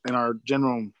we, in our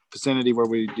general vicinity where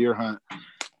we deer hunt.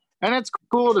 And it's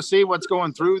cool to see what's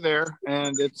going through there.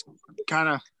 And it's kind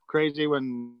of crazy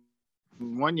when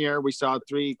one year we saw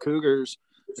 3 cougars,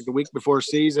 like a week before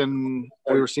season,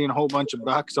 we were seeing a whole bunch of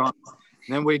bucks on.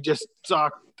 And then we just saw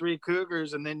 3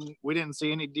 cougars, and then we didn't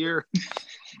see any deer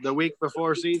the week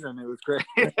before season. It was great.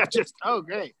 Great.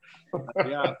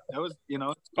 Yeah, that was,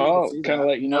 it's cool kind of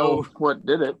let you know what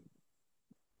did it.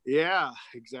 Yeah,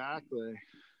 exactly.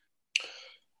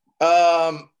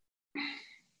 All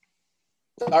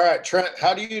right, Trent,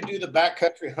 how do you do the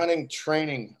backcountry hunting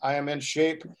training? I am in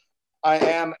shape. I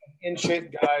am an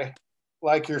in-shape guy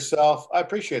like yourself. I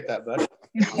appreciate that, bud.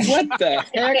 What the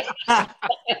heck?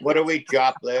 What do we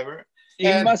chop liver?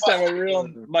 You must have a real,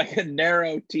 like a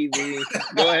narrow TV.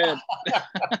 Go ahead.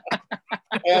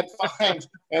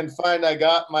 and find I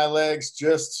got my legs,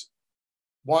 just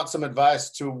want some advice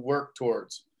to work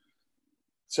towards.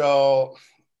 So,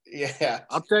 yeah.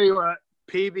 I'll tell you what,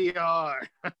 PBR.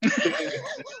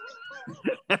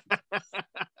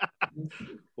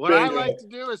 What I like to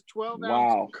do is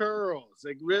 12-ounce curls.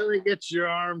 It really gets your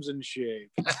arms in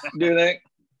shape. Do they?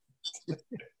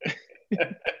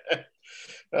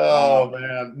 Oh,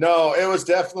 man. No, it was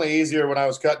definitely easier when I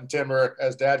was cutting timber,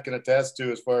 as Dad can attest to,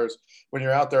 as far as when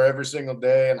you're out there every single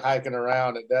day and hiking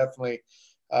around. It definitely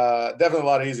a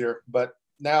lot easier. But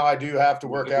now I do have to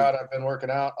work out. I've been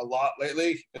working out a lot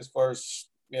lately as far as,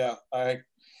 it's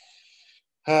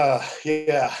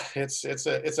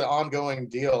an ongoing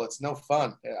deal. It's no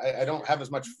fun. I don't have as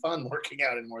much fun working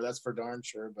out anymore. That's for darn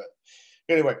sure. But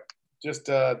anyway, just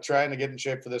trying to get in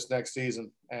shape for this next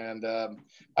season. And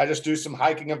I just do some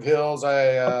hiking of hills.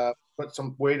 I put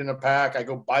some weight in a pack. I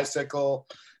go bicycle,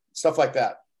 stuff like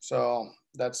that. So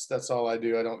that's all I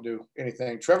do. I don't do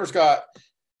anything.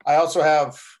 I also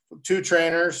have 2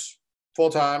 trainers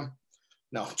full-time.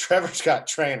 No, Trevor's got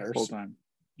trainers. Full-time.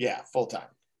 Yeah, full-time.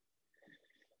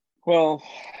 Well,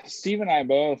 Steve and I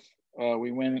both,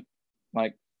 we went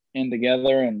like in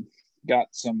together and got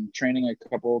some training a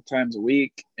couple times a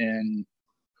week and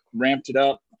ramped it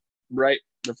up right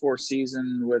before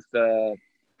season with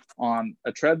on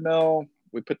a treadmill.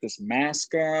 We put this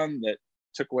mask on that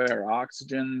took away our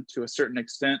oxygen to a certain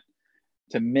extent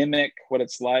to mimic what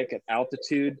it's like at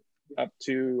altitude up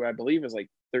to, I believe, is like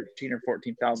 13 or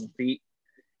 14,000 feet,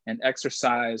 and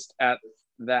exercised at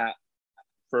that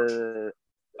for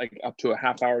like up to a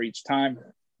half hour each time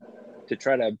to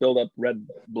try to build up red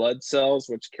blood cells,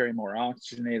 which carry more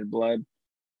oxygenated blood,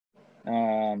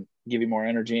 give you more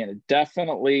energy. And it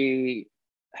definitely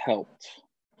helped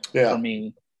for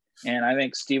me. And I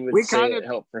think Steve would say it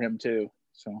helped for him too.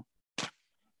 So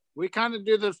we kind of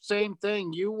do the same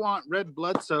thing. You want red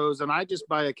blood cells, and I just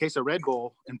buy a case of Red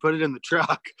Bull and put it in the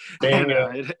truck. And,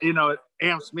 it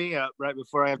amps me up right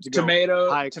before I have to go.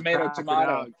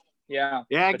 Tomato. Yeah.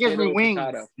 Yeah, it gives me wings.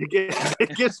 It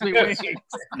gives me wings.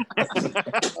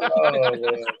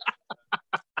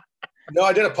 No,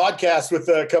 I did a podcast with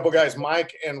a couple guys,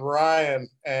 Mike and Ryan,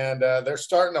 and they're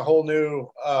starting a whole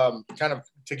new kind of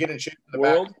to get in shape in the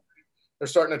world. Back. They're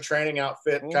starting a training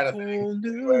outfit kind of thing.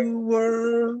 New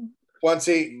world. Once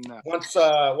they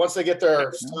get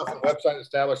their stuff and website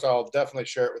established, I'll definitely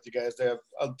share it with you guys. They have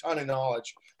a ton of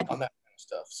knowledge on that kind of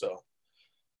stuff. So,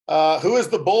 who is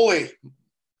the bully?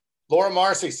 Laura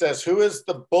Marcy says, "Who is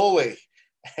the bully?"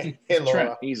 Hey, Laura.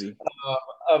 Trent, easy.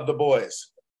 Of the boys.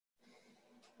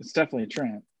 It's definitely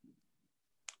Trent.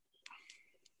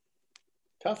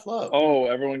 Tough love. Oh,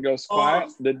 everyone goes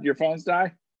quiet. Did your phones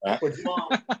die? Trent,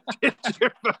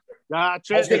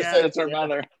 That's our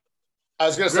mother. I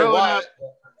was going to say Wyatt.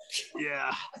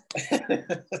 Yeah.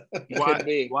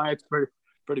 Wyatt's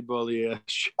pretty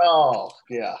bullyish. Oh,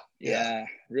 yeah. Yeah,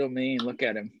 real mean. Look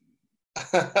at him.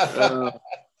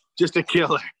 Just a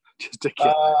killer.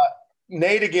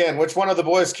 Nate again. Which one of the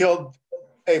boys killed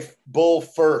a bull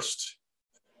first?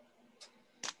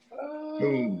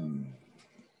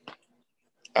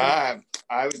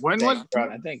 I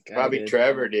think probably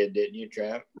Trevor did, didn't you,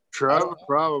 Trev? Trevor,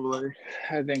 probably.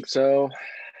 I think so.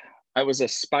 I was a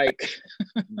spike.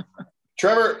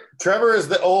 Trevor is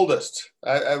the oldest.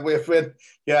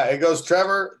 It goes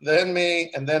Trevor, then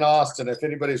me, and then Austin, if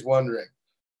anybody's wondering.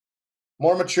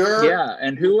 More mature. Yeah,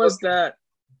 and who was that?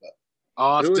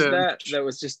 Austin. Who was that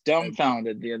was just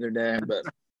dumbfounded the other day? But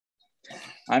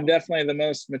I'm definitely the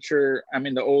most mature. I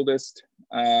mean, the oldest.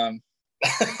 Yeah,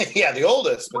 the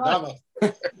oldest, but not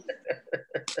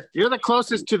You're the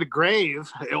closest to the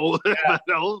grave. The oldest.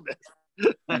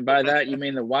 And by that you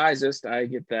mean the wisest. I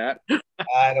get that.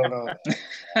 I don't know.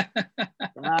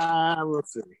 We'll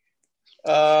see.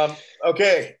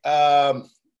 Okay.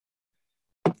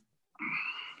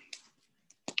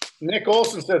 Nick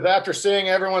Olson says, after seeing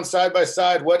everyone side by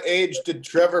side, what age did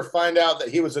Trevor find out that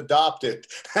he was adopted?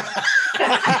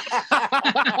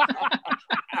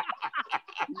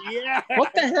 Yeah.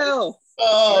 What the hell?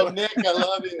 Oh, Nick, I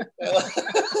love you.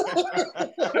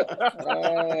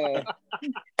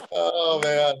 Oh,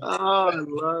 man. Oh, I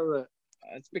love it.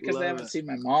 It's because they haven't seen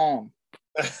my mom.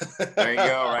 There you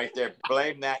go, right there.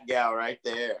 Blame that gal right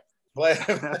there.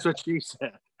 That's what she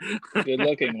said. Good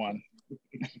looking one.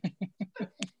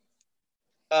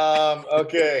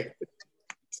 Okay.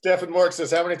 Stephen Mork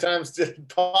says, how many times did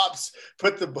Pops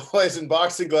put the boys in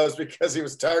boxing gloves because he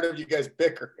was tired of you guys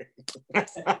bickering?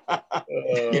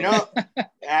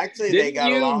 Actually, they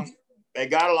got along. They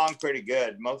got along pretty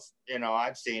good. Most,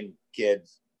 I've seen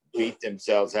kids beat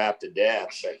themselves half to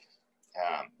death, but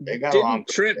they got along. Didn't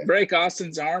Trent break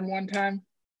Austin's arm one time?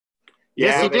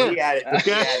 Yeah, he did. He had it.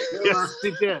 Yes,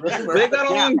 he did. They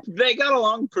got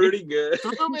along pretty good.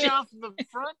 Threw me off the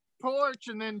front porch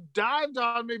and then dived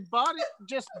on me,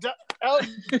 just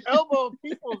elbow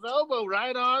people's elbow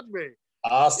right on me.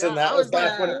 Austin, that was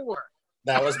back in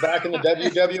the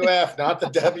WWF, not the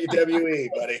WWE,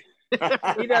 buddy.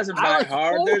 He doesn't bite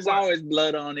hard. There's always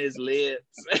blood on his lips.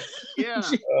 Yeah.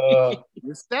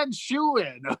 You said shoe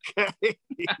in, okay?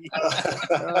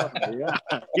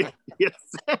 You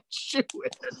said shoe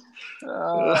in.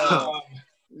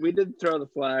 We did throw the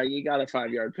flag. You got a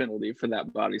 5-yard penalty for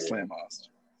that body slam, Austin.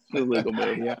 Illegal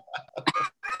move, yeah.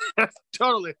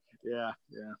 Totally. Yeah.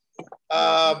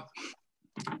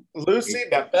 Lucy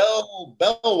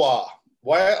Belwa.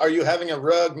 Why are you having a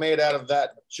rug made out of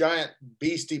that giant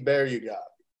beastie bear you got?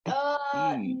 No.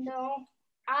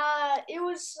 It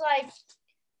was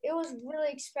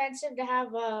really expensive to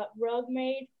have a rug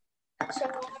made. So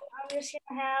I'm just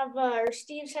gonna have, or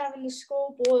Steve's having the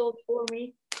skull boiled for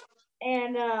me.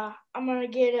 And I'm gonna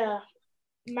get a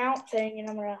mount thing and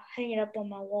I'm gonna hang it up on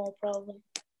my wall probably.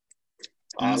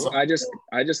 Awesome. I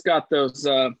just got those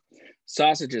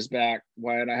sausages back.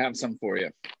 Wyatt, I have some for you.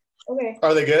 Okay.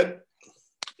 Are they good?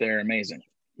 They're amazing.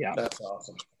 Yeah. That's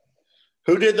awesome.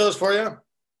 Who did those for you?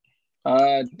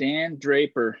 Dan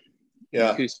Draper.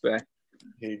 Yeah. Coos Bay.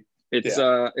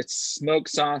 It's smoked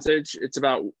sausage. It's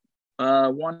about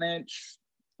 1 inch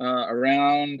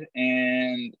around,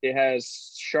 and it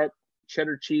has sharp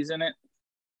cheddar cheese in it.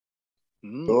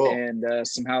 Cool. And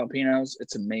some jalapenos.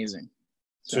 It's amazing.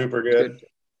 So, super good.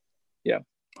 Yeah.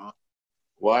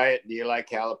 Wyatt, do you like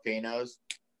jalapenos?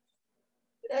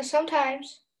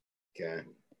 Sometimes. Okay.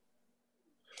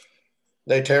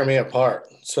 They tear me apart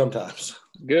sometimes.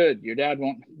 Good. Your dad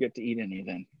won't get to eat any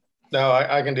then. No,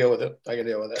 I can deal with it. I can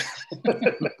deal with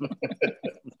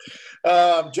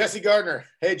it. Jesse Gardner.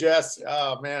 Hey, Jess.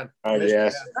 Oh, man. Oh,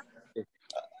 yes.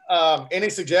 Any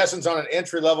suggestions on an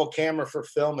entry-level camera for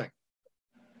filming?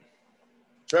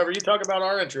 Trevor, you talk about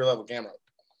our entry-level camera.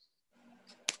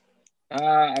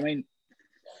 I mean,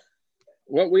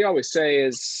 what we always say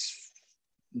is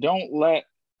don't let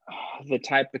the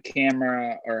type of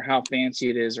camera or how fancy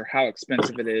it is or how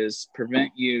expensive it is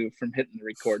prevent you from hitting the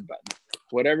record button.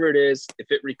 Whatever it is, if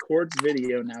it records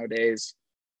video nowadays,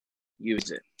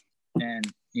 use it. And,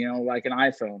 like an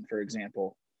iPhone, for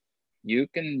example, you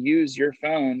can use your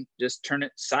phone, just turn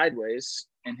it sideways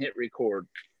and hit record.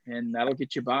 And that'll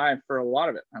get you by for a lot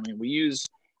of it. I mean, we use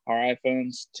our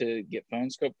iPhones to get phone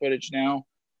scope footage now.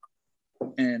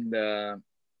 And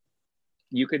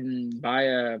you can buy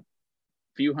a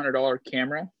few $100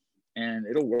 camera and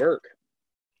it'll work.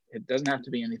 It doesn't have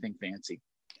to be anything fancy.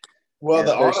 Well,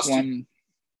 the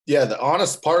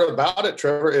honest part about it,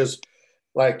 Trevor, is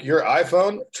like your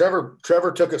iPhone.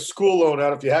 Trevor took a school loan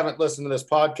out. If you haven't listened to this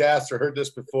podcast or heard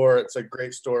this before, it's a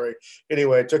great story.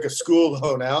 Anyway, took a school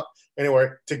loan out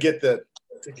to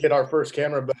get our first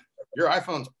camera. But your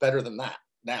iPhone's better than that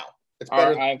now. It's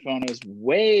better. Our iPhone is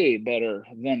way better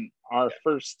than our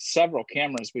first several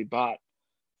cameras we bought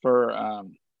for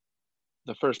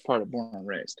the first part of Born and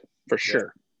Raised, for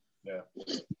sure. Yeah.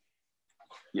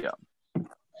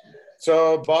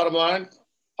 So bottom line,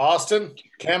 Austin,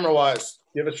 camera-wise,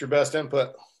 give us your best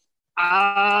input.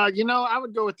 I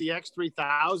would go with the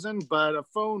X3000, but a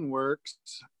phone works.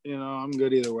 I'm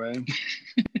good either way.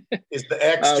 Is the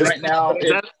X just right now?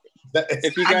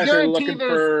 If you guys are looking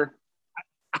for,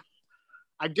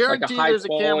 I guarantee like there's a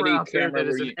camera out there that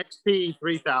is an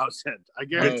XP3000. I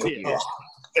guarantee it.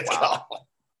 It's called.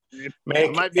 I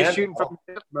might be shooting from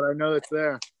the hip, but I know it's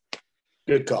there.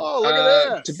 Good call. Oh, look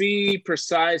at to be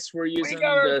precise, we're using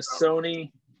the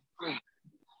Sony.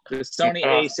 The Sony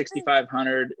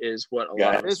A6500 is what a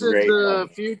lot of this is the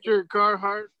future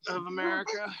Carhartt of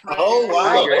America. Oh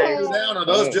wow! Are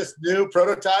those just new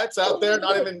prototypes out there?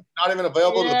 Not even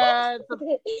available to the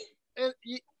public?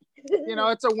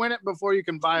 It's a win it before you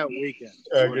can buy it weekend.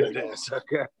 Good. It is.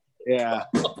 Okay. Yeah.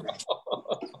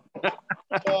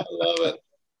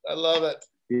 I love it.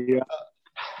 Yeah.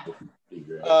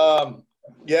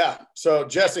 Yeah. So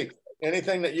Jesse,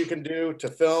 anything that you can do to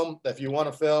film, if you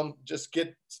want to film, just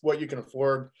get what you can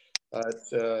afford.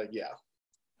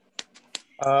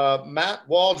 Matt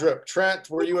Waldrop, Trent,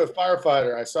 were you a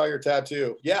firefighter? I saw your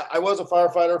tattoo. Yeah, I was a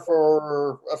firefighter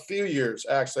for a few years,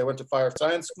 actually. I went to fire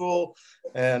science school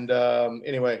and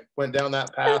anyway, went down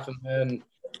that path and then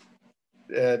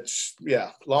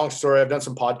long story. I've done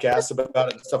some podcasts about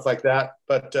it and stuff like that,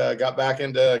 but got back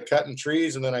into cutting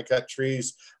trees, and then I cut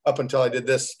trees up until I did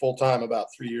this full time about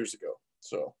 3 years ago.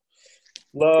 So,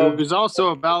 he was also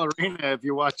a ballerina. If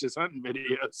you watch his hunting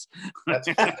videos,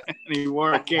 and he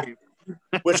wore a cape.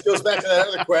 Which goes back to that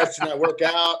other question. I work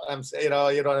out. You know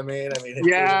what I mean.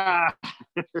 Yeah.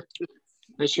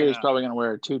 This year he's probably going to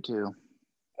wear a tutu.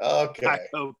 Okay. I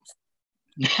hope.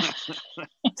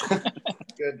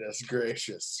 Goodness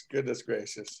gracious.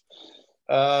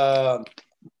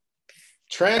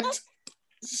 Trent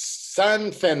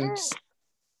Seinfender.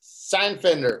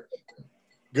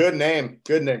 Good name.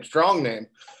 Strong name.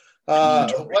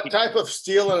 What type of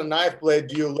steel and a knife blade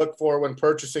do you look for when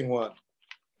purchasing one?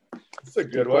 That's a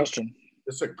good question.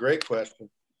 It's a great question.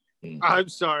 I'm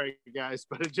sorry, guys,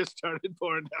 but it just started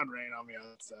pouring down rain on me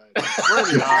outside.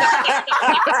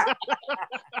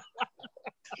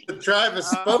 The tribe is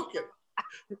spoken.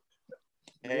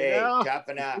 Hey,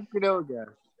 chopping up.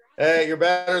 Hey, you're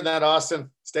better than that,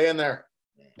 Austin. Stay in there.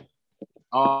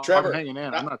 Oh, Trevor, I'm hanging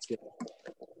in. I'm not scared.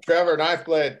 Trevor, knife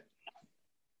blade.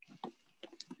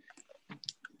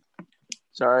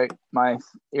 Sorry, my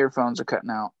earphones are cutting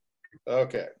out.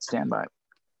 Okay. Stand by.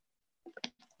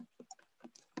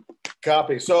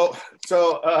 Copy. So,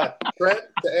 Trent,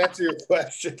 to answer your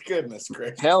question, goodness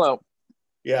gracious. Hello.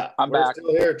 Yeah, I'm we're back.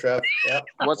 still here, Trev. Yep.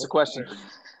 What's the question?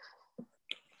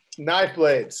 Knife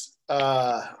blades.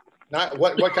 Not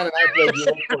what kind of knife blade do you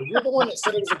look for? You're the one that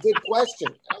said it was a good question.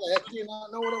 How the heck do you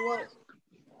not know what it was?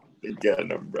 You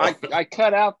got him, bro. I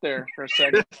cut out there for a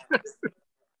second.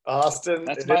 Austin,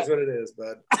 That's it is what it is,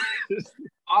 bud.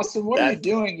 Austin, what are you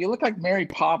doing? You look like Mary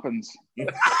Poppins.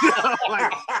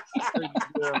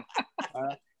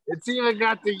 It's even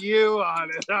got the U on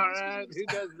it. All right, who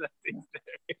does that these days?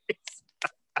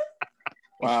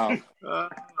 Wow.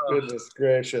 Goodness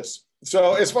gracious.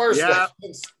 So as far as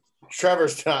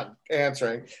Trevor's not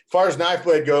answering, as far as knife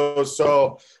blade goes,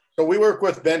 so we work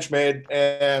with Benchmade,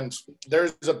 and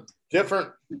there's a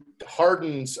different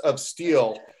hardens of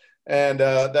steel and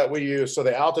that we use. So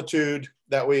the Altitude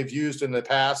that we've used in the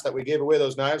past that we gave away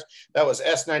those knives, that was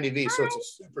S90V. So it's a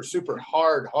super, super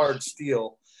hard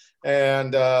steel.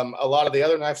 And a lot of the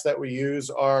other knives that we use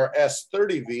are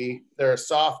S30V. They're a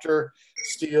softer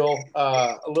steel,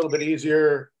 a little bit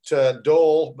easier to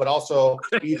dull, but also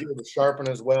easier to sharpen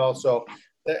as well. So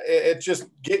it just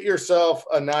get yourself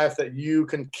a knife that you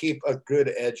can keep a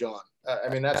good edge on. I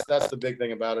mean, that's the big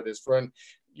thing about it is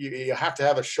you have to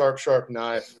have a sharp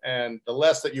knife, and the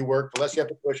less that you work, the less you have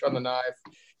to push on the knife.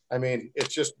 I mean,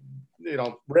 it's just,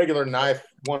 regular knife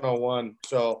 101.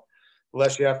 So the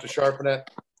less you have to sharpen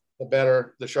it, the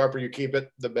better. The sharper you keep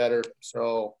it, the better.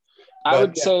 So I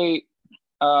would say,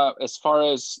 as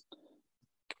far as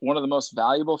one of the most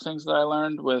valuable things that I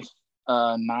learned with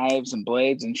knives and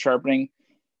blades and sharpening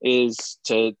is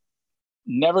to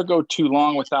never go too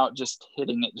long without just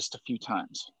hitting it just a few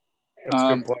times. That's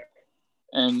a good point.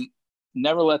 And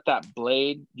never let that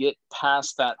blade get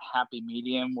past that happy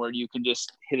medium where you can just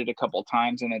hit it a couple of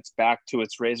times and it's back to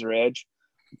its razor edge.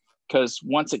 Because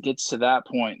once it gets to that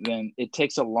point, then it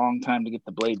takes a long time to get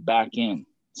the blade back in.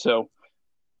 So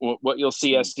what you'll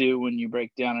see us do when you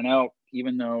break down an elk,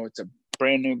 even though it's a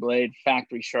brand new blade,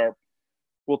 factory sharp,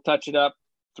 we'll touch it up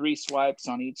 3 swipes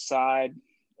on each side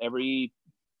every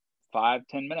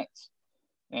 5-10 minutes.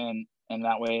 And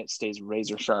that way it stays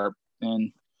razor sharp.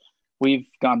 And we've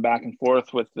gone back and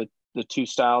forth with the 2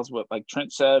 styles, what like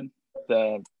Trent said,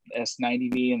 the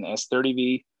S90V and the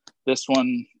S30V. This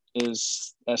one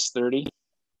is S30.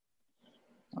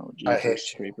 Oh, geez, I hate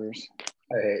creepers.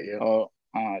 I hate you. Oh,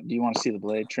 do you want to see the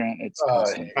blade, Trent? It's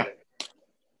awesome.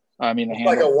 I mean, the it's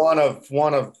handle. like a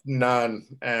one of none,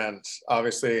 and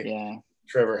obviously,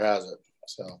 Trevor has it.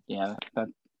 So yeah,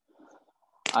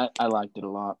 I liked it a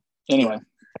lot. Anyway,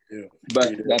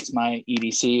 but that's my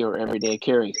EDC or everyday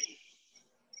carry.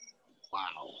 Wow.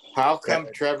 How come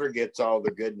Trevor gets all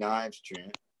the good knives,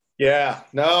 Trent? Yeah,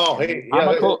 no,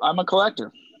 I'm a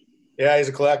collector. Yeah, he's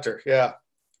a collector. Yeah.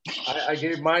 I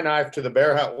gave my knife to the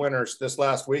Bear Hunt winners this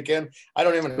last weekend. I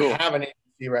don't even have an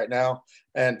EDC right now,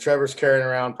 and Trevor's carrying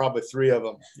around probably 3 of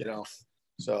them,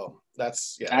 So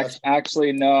that's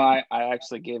Actually, no, I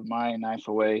actually gave my knife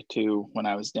away to when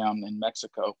I was down in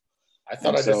Mexico. I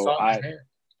thought I just saw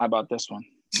I bought this one.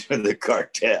 The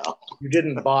cartel. You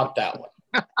didn't bought that one.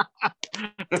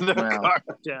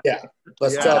 Cartel. Yeah.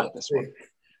 Let's tell this one.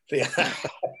 Yeah.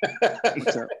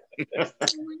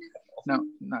 No,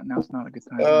 now's not a good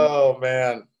time. Oh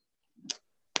man.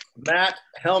 Matt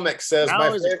Helmick says That my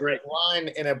was favorite great. line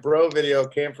in a bro video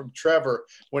came from Trevor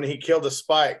when he killed a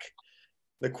spike.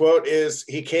 The quote is,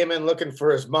 he came in looking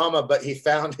for his mama, but he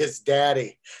found his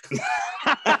daddy.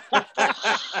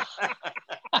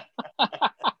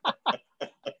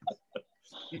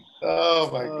 Oh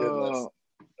my goodness.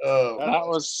 Oh, that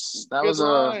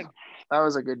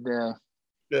was a good day.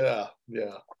 Yeah.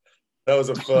 That was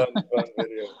a fun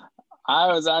video.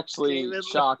 I was actually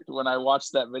shocked when I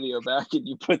watched that video back and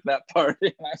you put that part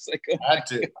in. I was like,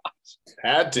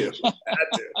 Had to.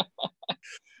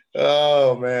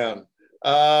 Oh man.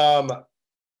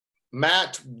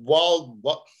 Matt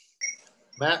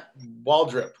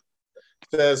Waldrip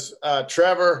says,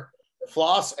 Trevor,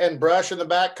 floss and brush in the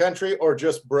back country or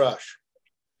just brush?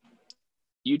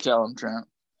 You tell him, Trent.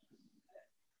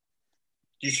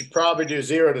 You should probably do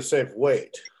 0 to save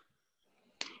weight.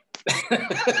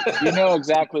 You know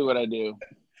exactly what I do.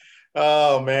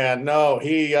 Oh man, no.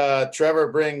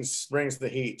 Trevor brings the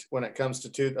heat when it comes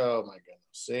to tooth. Oh my goodness.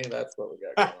 See, that's what we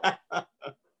got going on.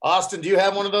 Austin, do you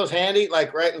have one of those handy,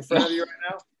 like right in front of you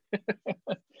right now?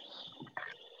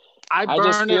 I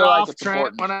just burn feel it like off, it's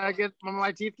Trent. important. When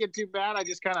my teeth get too bad, I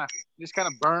just kind of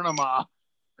burn them off.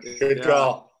 Good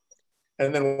call.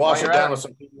 And then wash it down with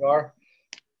some PBR.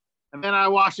 And then I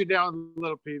wash it down with a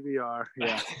little PBR.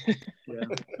 Yeah.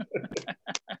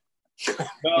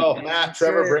 No, Matt,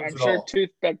 Trevor brings I'm it sure all.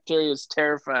 tooth bacteria is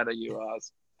terrified of you,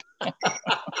 Oz.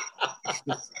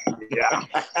 Yeah.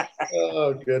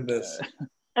 Oh, goodness.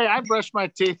 Hey, I brush my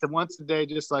teeth once a day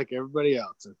just like everybody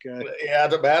else, okay? Yeah,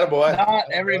 the bad boy.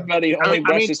 Not everybody only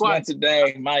brushes twice. once a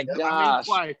day. My gosh.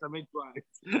 I mean twice.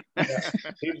 Yeah.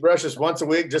 He brushes once a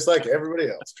week just like everybody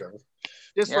else, Trevor.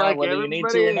 Just Yeah, like whether you need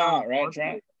to or not, right,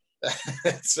 Trent?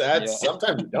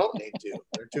 Sometimes you don't need to.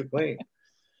 They're too clean.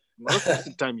 Most of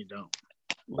the time you don't.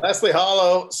 Leslie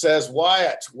Hollow says,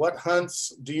 Wyatt, what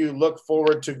hunts do you look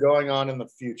forward to going on in the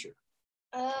future?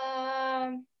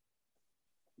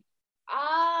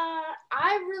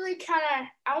 I really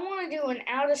I want to do an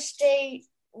out-of-state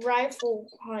rifle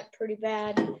hunt pretty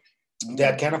bad.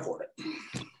 Dad can't afford it.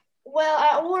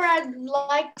 Well, or I'd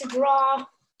like to draw.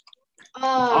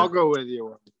 I'll go with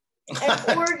you.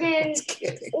 An Oregon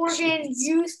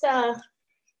youth, the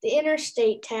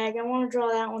interstate tag. I want to draw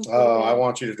that one. Oh, I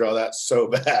want you to draw that so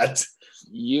bad.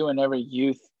 You and every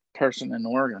youth person in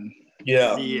Oregon.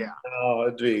 Yeah. Yeah. Oh,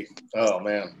 it'd be. Oh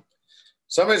man,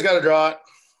 somebody's got to draw it.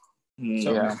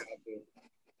 Yeah.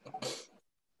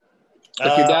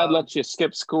 If your dad lets you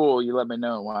skip school, you let me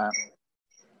know, Wyatt.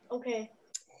 Okay.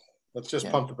 Let's just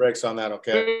pump the brakes on that,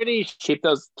 okay? Keep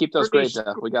those grades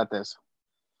up. We got this.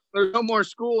 There's no more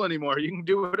school anymore. You can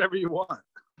do whatever you want.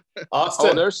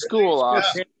 Austin. Oh, there's school,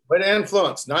 Austin. Yeah. Way to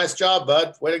influence. Nice job,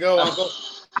 bud. Way to go, Uncle.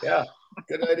 Yeah,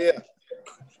 good idea.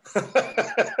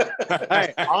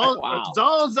 Hey,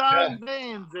 all Zion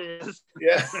Vans is.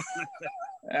 Yeah.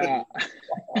 Yeah.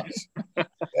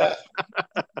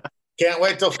 Can't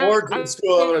wait till Ford's in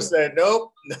school. I'm going to say,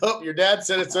 nope. Your dad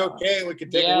said it's okay. We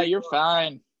can take Yeah, you're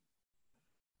fine.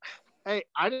 Hey,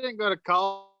 I didn't go to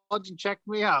college and check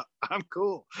me out. I'm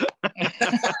cool.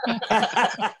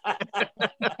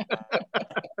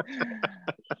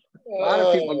 A lot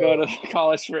of people go to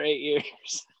college for 8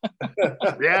 years.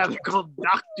 Yeah, they're called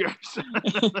doctors.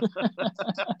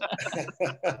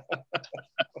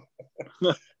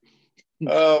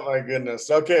 Oh my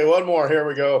goodness. Okay, one more. Here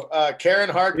we go. Karen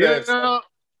Hargraves.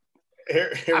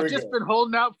 Here I've we just go. been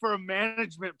holding out for a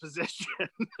management position.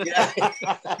 Yeah.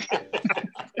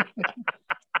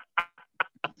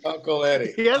 Uncle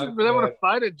Eddie. He hasn't been able to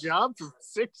find a job for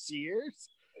 6 years.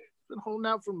 Been holding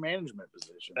out for management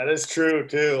position. That is true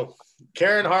too.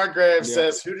 Karen Hargraves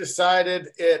says, who decided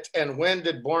it and when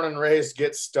did Born and Raised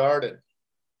get started?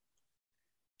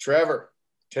 Trevor,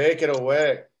 take it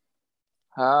away.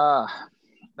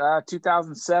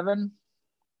 2007.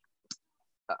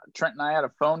 Trent and I had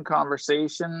a phone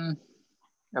conversation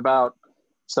about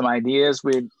some ideas.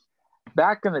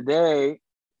 Back in the day,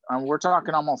 we're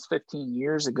talking almost 15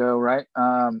 years ago, right?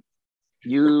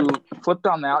 You flipped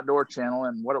on the Outdoor Channel,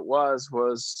 and what it was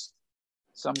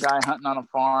some guy hunting on a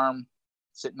farm,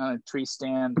 sitting on a tree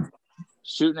stand,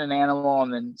 shooting an animal,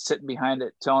 and then sitting behind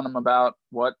it, telling him about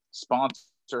what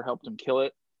sponsor helped him kill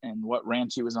it and what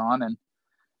ranch he was on. And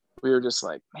we were just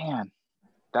like, man,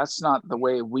 that's not the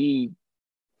way we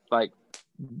like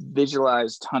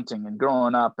visualized hunting and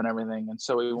growing up and everything. And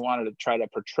so we wanted to try to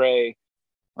portray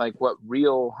like what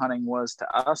real hunting was to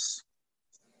us.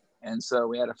 And so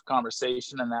we had a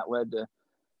conversation, and that led to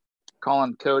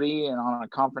calling Cody and on a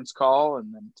conference call,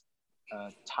 and then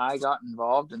Ty got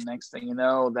involved. And next thing you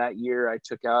know, that year I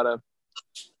took out a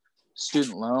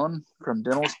student loan from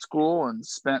dental school and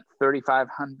spent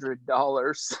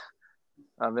 $3,500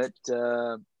 of it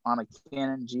on a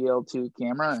Canon GL2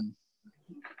 camera.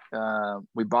 And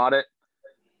we bought it,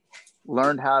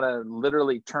 learned how to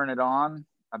literally turn it on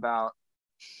about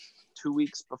 2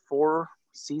 weeks before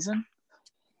season,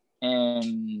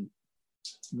 and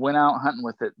went out hunting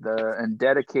with it and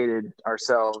dedicated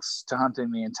ourselves to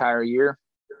hunting the entire year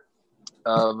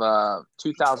of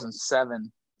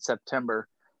 2007 September.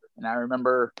 And I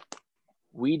remember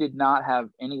we did not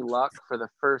have any luck for the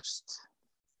first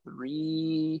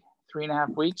 3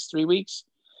 weeks.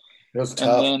 It was tough.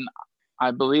 And then I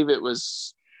believe it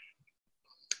was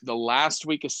the last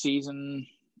week of season,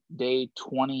 day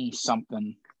 20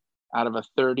 something out of a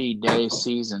 30-day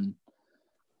season,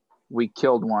 we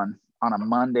killed one on a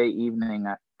Monday evening.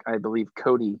 I believe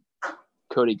Cody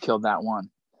killed that one,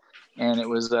 and it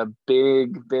was a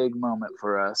big moment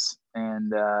for us.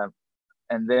 And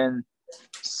then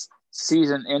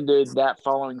season ended that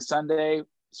following Sunday,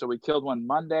 so we killed one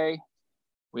Monday.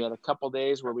 We had a couple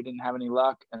days where we didn't have any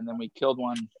luck, and then we killed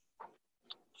one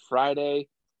Friday,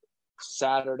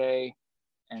 Saturday,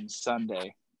 and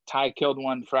Sunday. Ty killed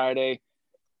one Friday,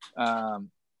 and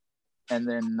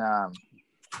then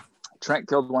Trent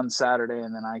killed one Saturday,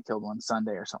 and then I killed one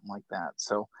Sunday or something like that.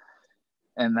 So,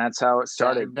 and that's how it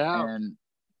started. And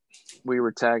we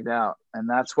were tagged out, and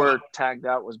that's where Tagged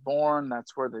Out was born.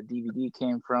 That's where the DVD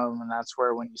came from, and that's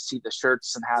where when you see the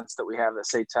shirts and hats that we have that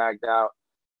say Tagged Out,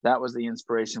 that was the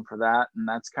inspiration for that. And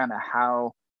that's kind of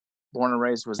how Born and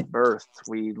Raised was birthed.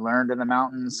 We learned in the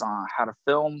mountains on how to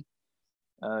film.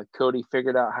 Cody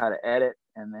figured out how to edit,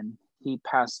 and then he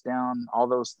passed down all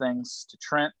those things to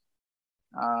Trent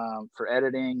for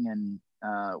editing. And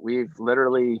we've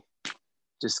literally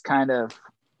just kind of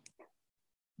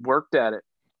worked at it.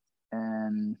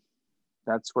 And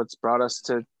that's what's brought us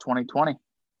to 2020.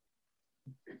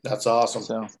 That's awesome.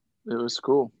 So it was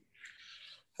cool.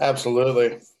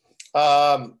 Absolutely.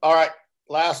 All right.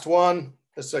 Last one.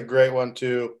 This is a great one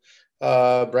too.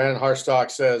 Brandon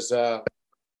Hartstock says,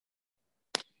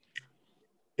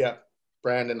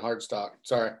 Brandon Hartstock.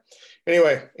 Sorry.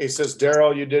 Anyway, he says,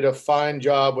 Daryl, you did a fine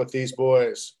job with these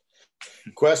boys.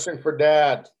 Question for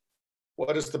Dad.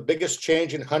 What is the biggest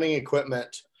change in hunting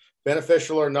equipment,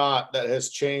 beneficial or not, that has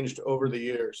changed over the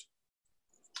years?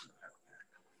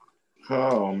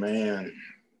 Oh, man.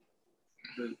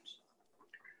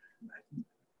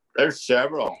 There's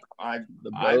several.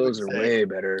 The bows are way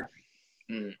better.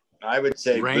 I would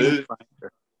say boots.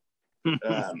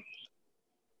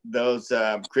 Those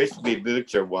crispy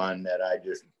boots are one that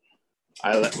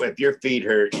if your feet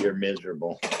hurt, you're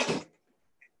miserable.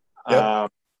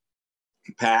 Yep.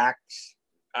 Packs.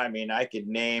 I mean, I could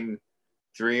name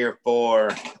 3 or 4.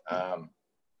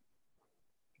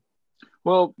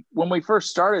 Well, when we first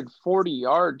started,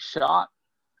 40-yard shot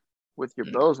with your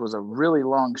bows was a really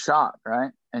long shot,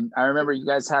 right? And I remember you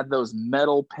guys had those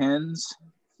metal pins.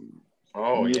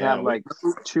 Oh, you'd yeah. have like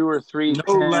 2 or 3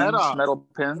 metal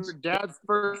pins. Your dad's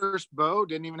first bow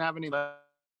didn't even have any lead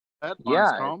on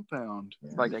its compound.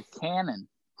 Like a cannon.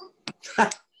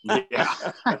 Yeah.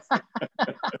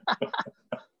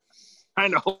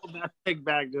 Trying to hold that thing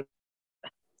back.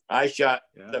 I shot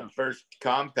the first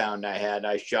compound I had.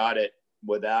 I shot it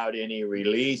without any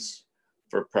release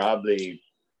for probably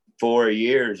 4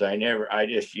 years. I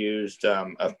just used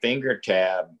a finger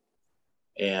tab.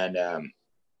 And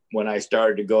when I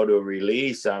started to go to a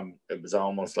release, it was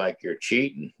almost like you're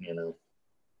cheating, you know.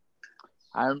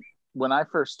 When I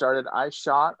first started, I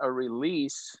shot a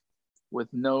release with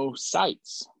no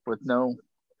sights, with no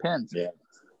pins. Yeah.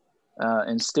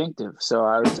 Instinctive. So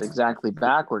I was exactly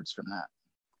backwards from that.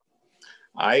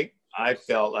 I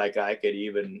felt like I could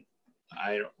even,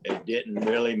 it didn't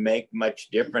really make much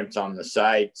difference on the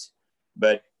sights,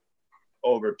 but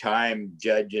over time,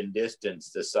 judging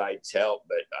distance, the sights help.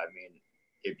 But I mean,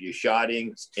 if you shot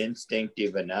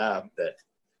instinctive enough that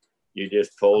you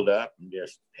just pulled up and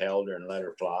just held her and let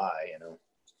her fly, you know.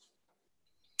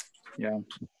 Yeah.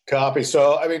 Copy.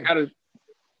 So, I mean,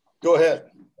 go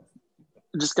ahead.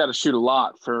 Just got to shoot a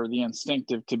lot for the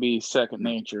instinctive to be second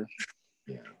nature.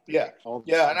 Yeah.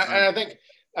 And I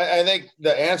think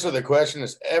the answer to the question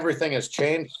is everything has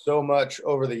changed so much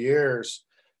over the years,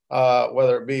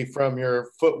 whether it be from your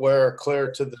footwear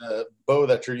clear to the bow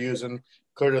that you're using,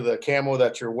 clear to the camo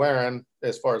that you're wearing,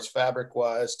 as far as fabric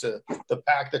wise, to the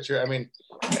pack that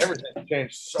everything's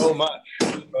changed so much.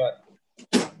 But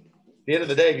at the end of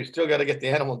the day, you still got to get the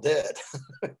animal dead.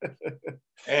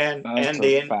 And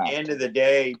the end of the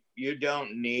day, you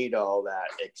don't need all that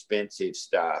expensive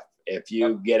stuff. If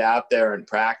you get out there and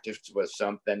practice with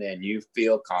something and you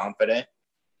feel confident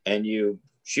and you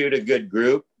shoot a good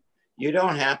group, you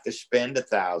don't have to spend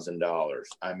 $1,000.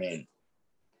 I mean,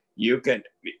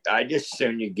 I just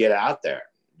assume you get out there,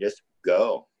 just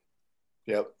go.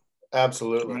 Yep.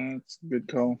 Absolutely. That's a good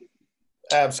call.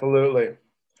 Absolutely.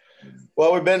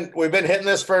 Well, we've been hitting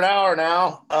this for an hour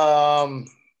now.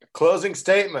 Closing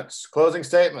statements.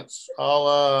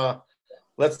 I'll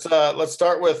let's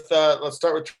start with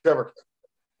Trevor.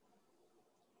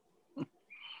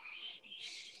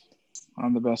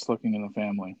 I'm the best looking in the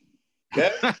family.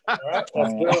 Okay. All right.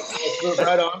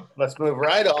 Let's move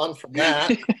right on from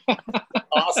that.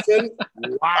 Austin.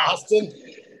 Wow. Austin.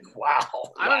 Wow.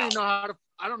 I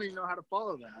don't even know how to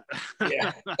follow that.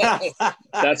 Yeah.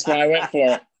 That's why I went for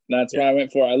it.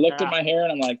 I looked at my hair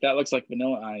and I'm like, that looks like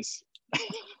Vanilla Ice.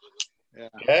 Yeah.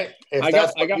 Okay. If I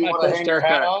got my first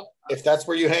haircut. If that's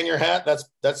where you hang your hat,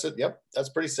 that's it. Yep. That's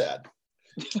pretty sad.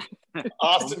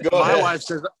 Austin, go ahead.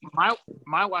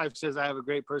 My wife says I have a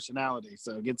great personality,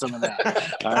 so get some of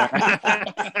that. All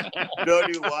right. Go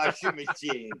to washing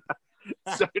machine.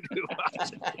 So do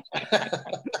I.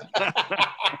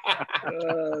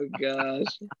 Oh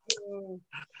gosh.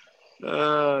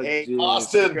 Oh, hey, geez.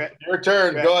 Austin, your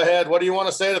turn. Go ahead. What do you want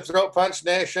to say to Throat Punch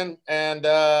Nation and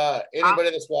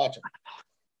anybody that's watching?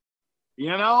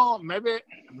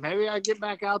 maybe I get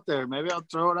back out there. Maybe I'll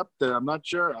throw it up there. I'm not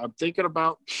sure. I'm thinking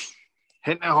about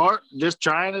hitting it hard, just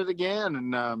trying it again,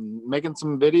 and making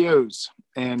some videos.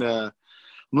 And I'm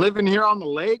living here on the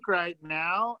lake right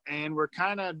now, and we're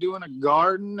kind of doing a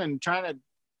garden and trying to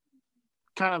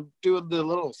kind of do the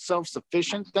little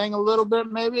self-sufficient thing a little bit,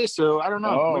 maybe. So I don't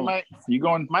know. We might. You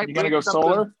gonna go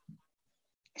solar?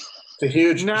 It's a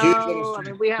huge, No, huge industry. I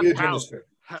mean, we have huge power. industry.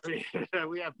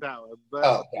 We have power, but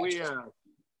Oh, we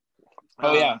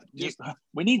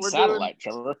we need we're satellite,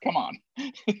 Trevor. Come on.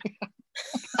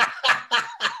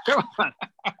 come on.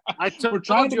 We're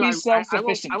trying to be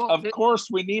self-sufficient. Of course,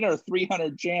 we need our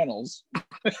 300 channels.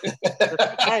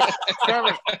 Hey,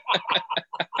 Trevor,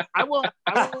 I won't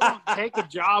take a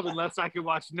job unless I can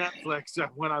watch Netflix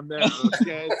when I'm there.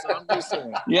 Okay, so I'm just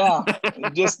saying. Yeah,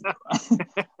 just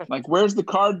like, where's the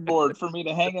cardboard for me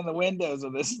to hang in the windows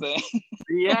of this thing?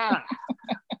 Yeah.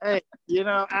 Hey,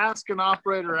 ask an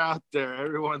operator out there.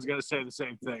 Everyone's gonna say the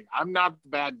same thing. I'm not the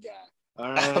bad guy.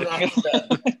 All right.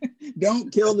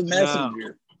 Don't kill the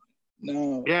messenger.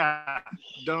 No. Yeah.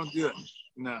 Don't do it.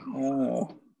 No.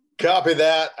 Oh. Copy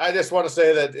that. I just want to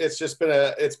say that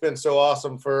it's been so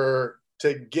awesome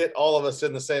to get all of us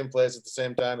in the same place at the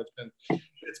same time.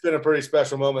 It's been a pretty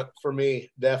special moment for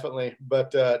me, definitely.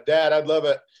 But Dad, I'd love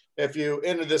it if you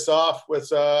ended this off with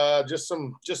just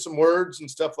some words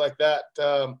and stuff like that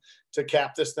to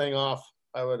cap this thing off.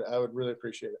 I would really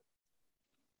appreciate it.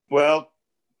 Well,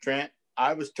 Trent,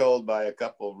 I was told by a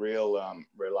couple real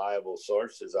reliable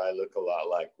sources I look a lot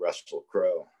like Russell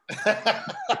Crowe.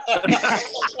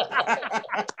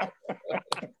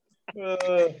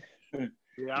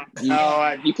 Yeah.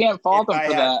 No, you can't fault them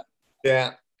for that.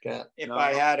 Yeah. If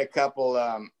I had a couple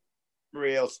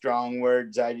real strong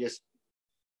words,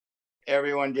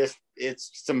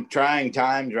 it's some trying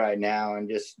times right now,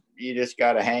 and you just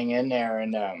got to hang in there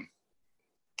and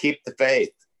keep the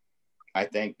faith. I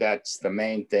think that's the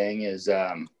main thing is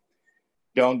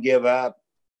don't give up.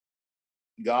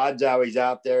 God's always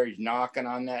out there. He's knocking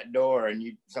on that door, and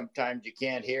sometimes you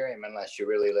can't hear him unless you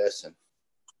really listen.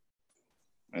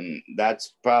 And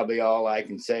that's probably all I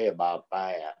can say about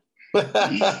that.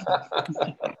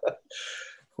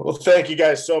 Well, thank you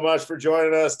guys so much for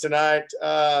joining us tonight.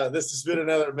 This has been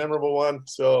another memorable one.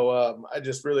 So I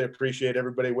just really appreciate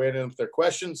everybody weighing in with their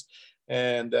questions.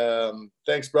 And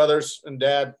thanks, brothers and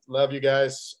Dad. Love you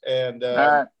guys. And all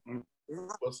right.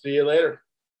 We'll see you later.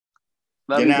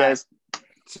 Love you guys.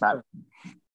 Bye.